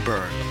Ian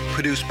Byrne.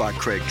 Produced by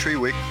Craig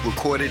Trewick,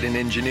 recorded and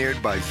engineered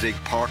by Zig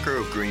Parker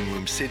of Green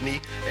Room Sydney,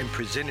 and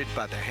presented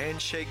by the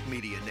Handshake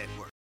Media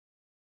Network.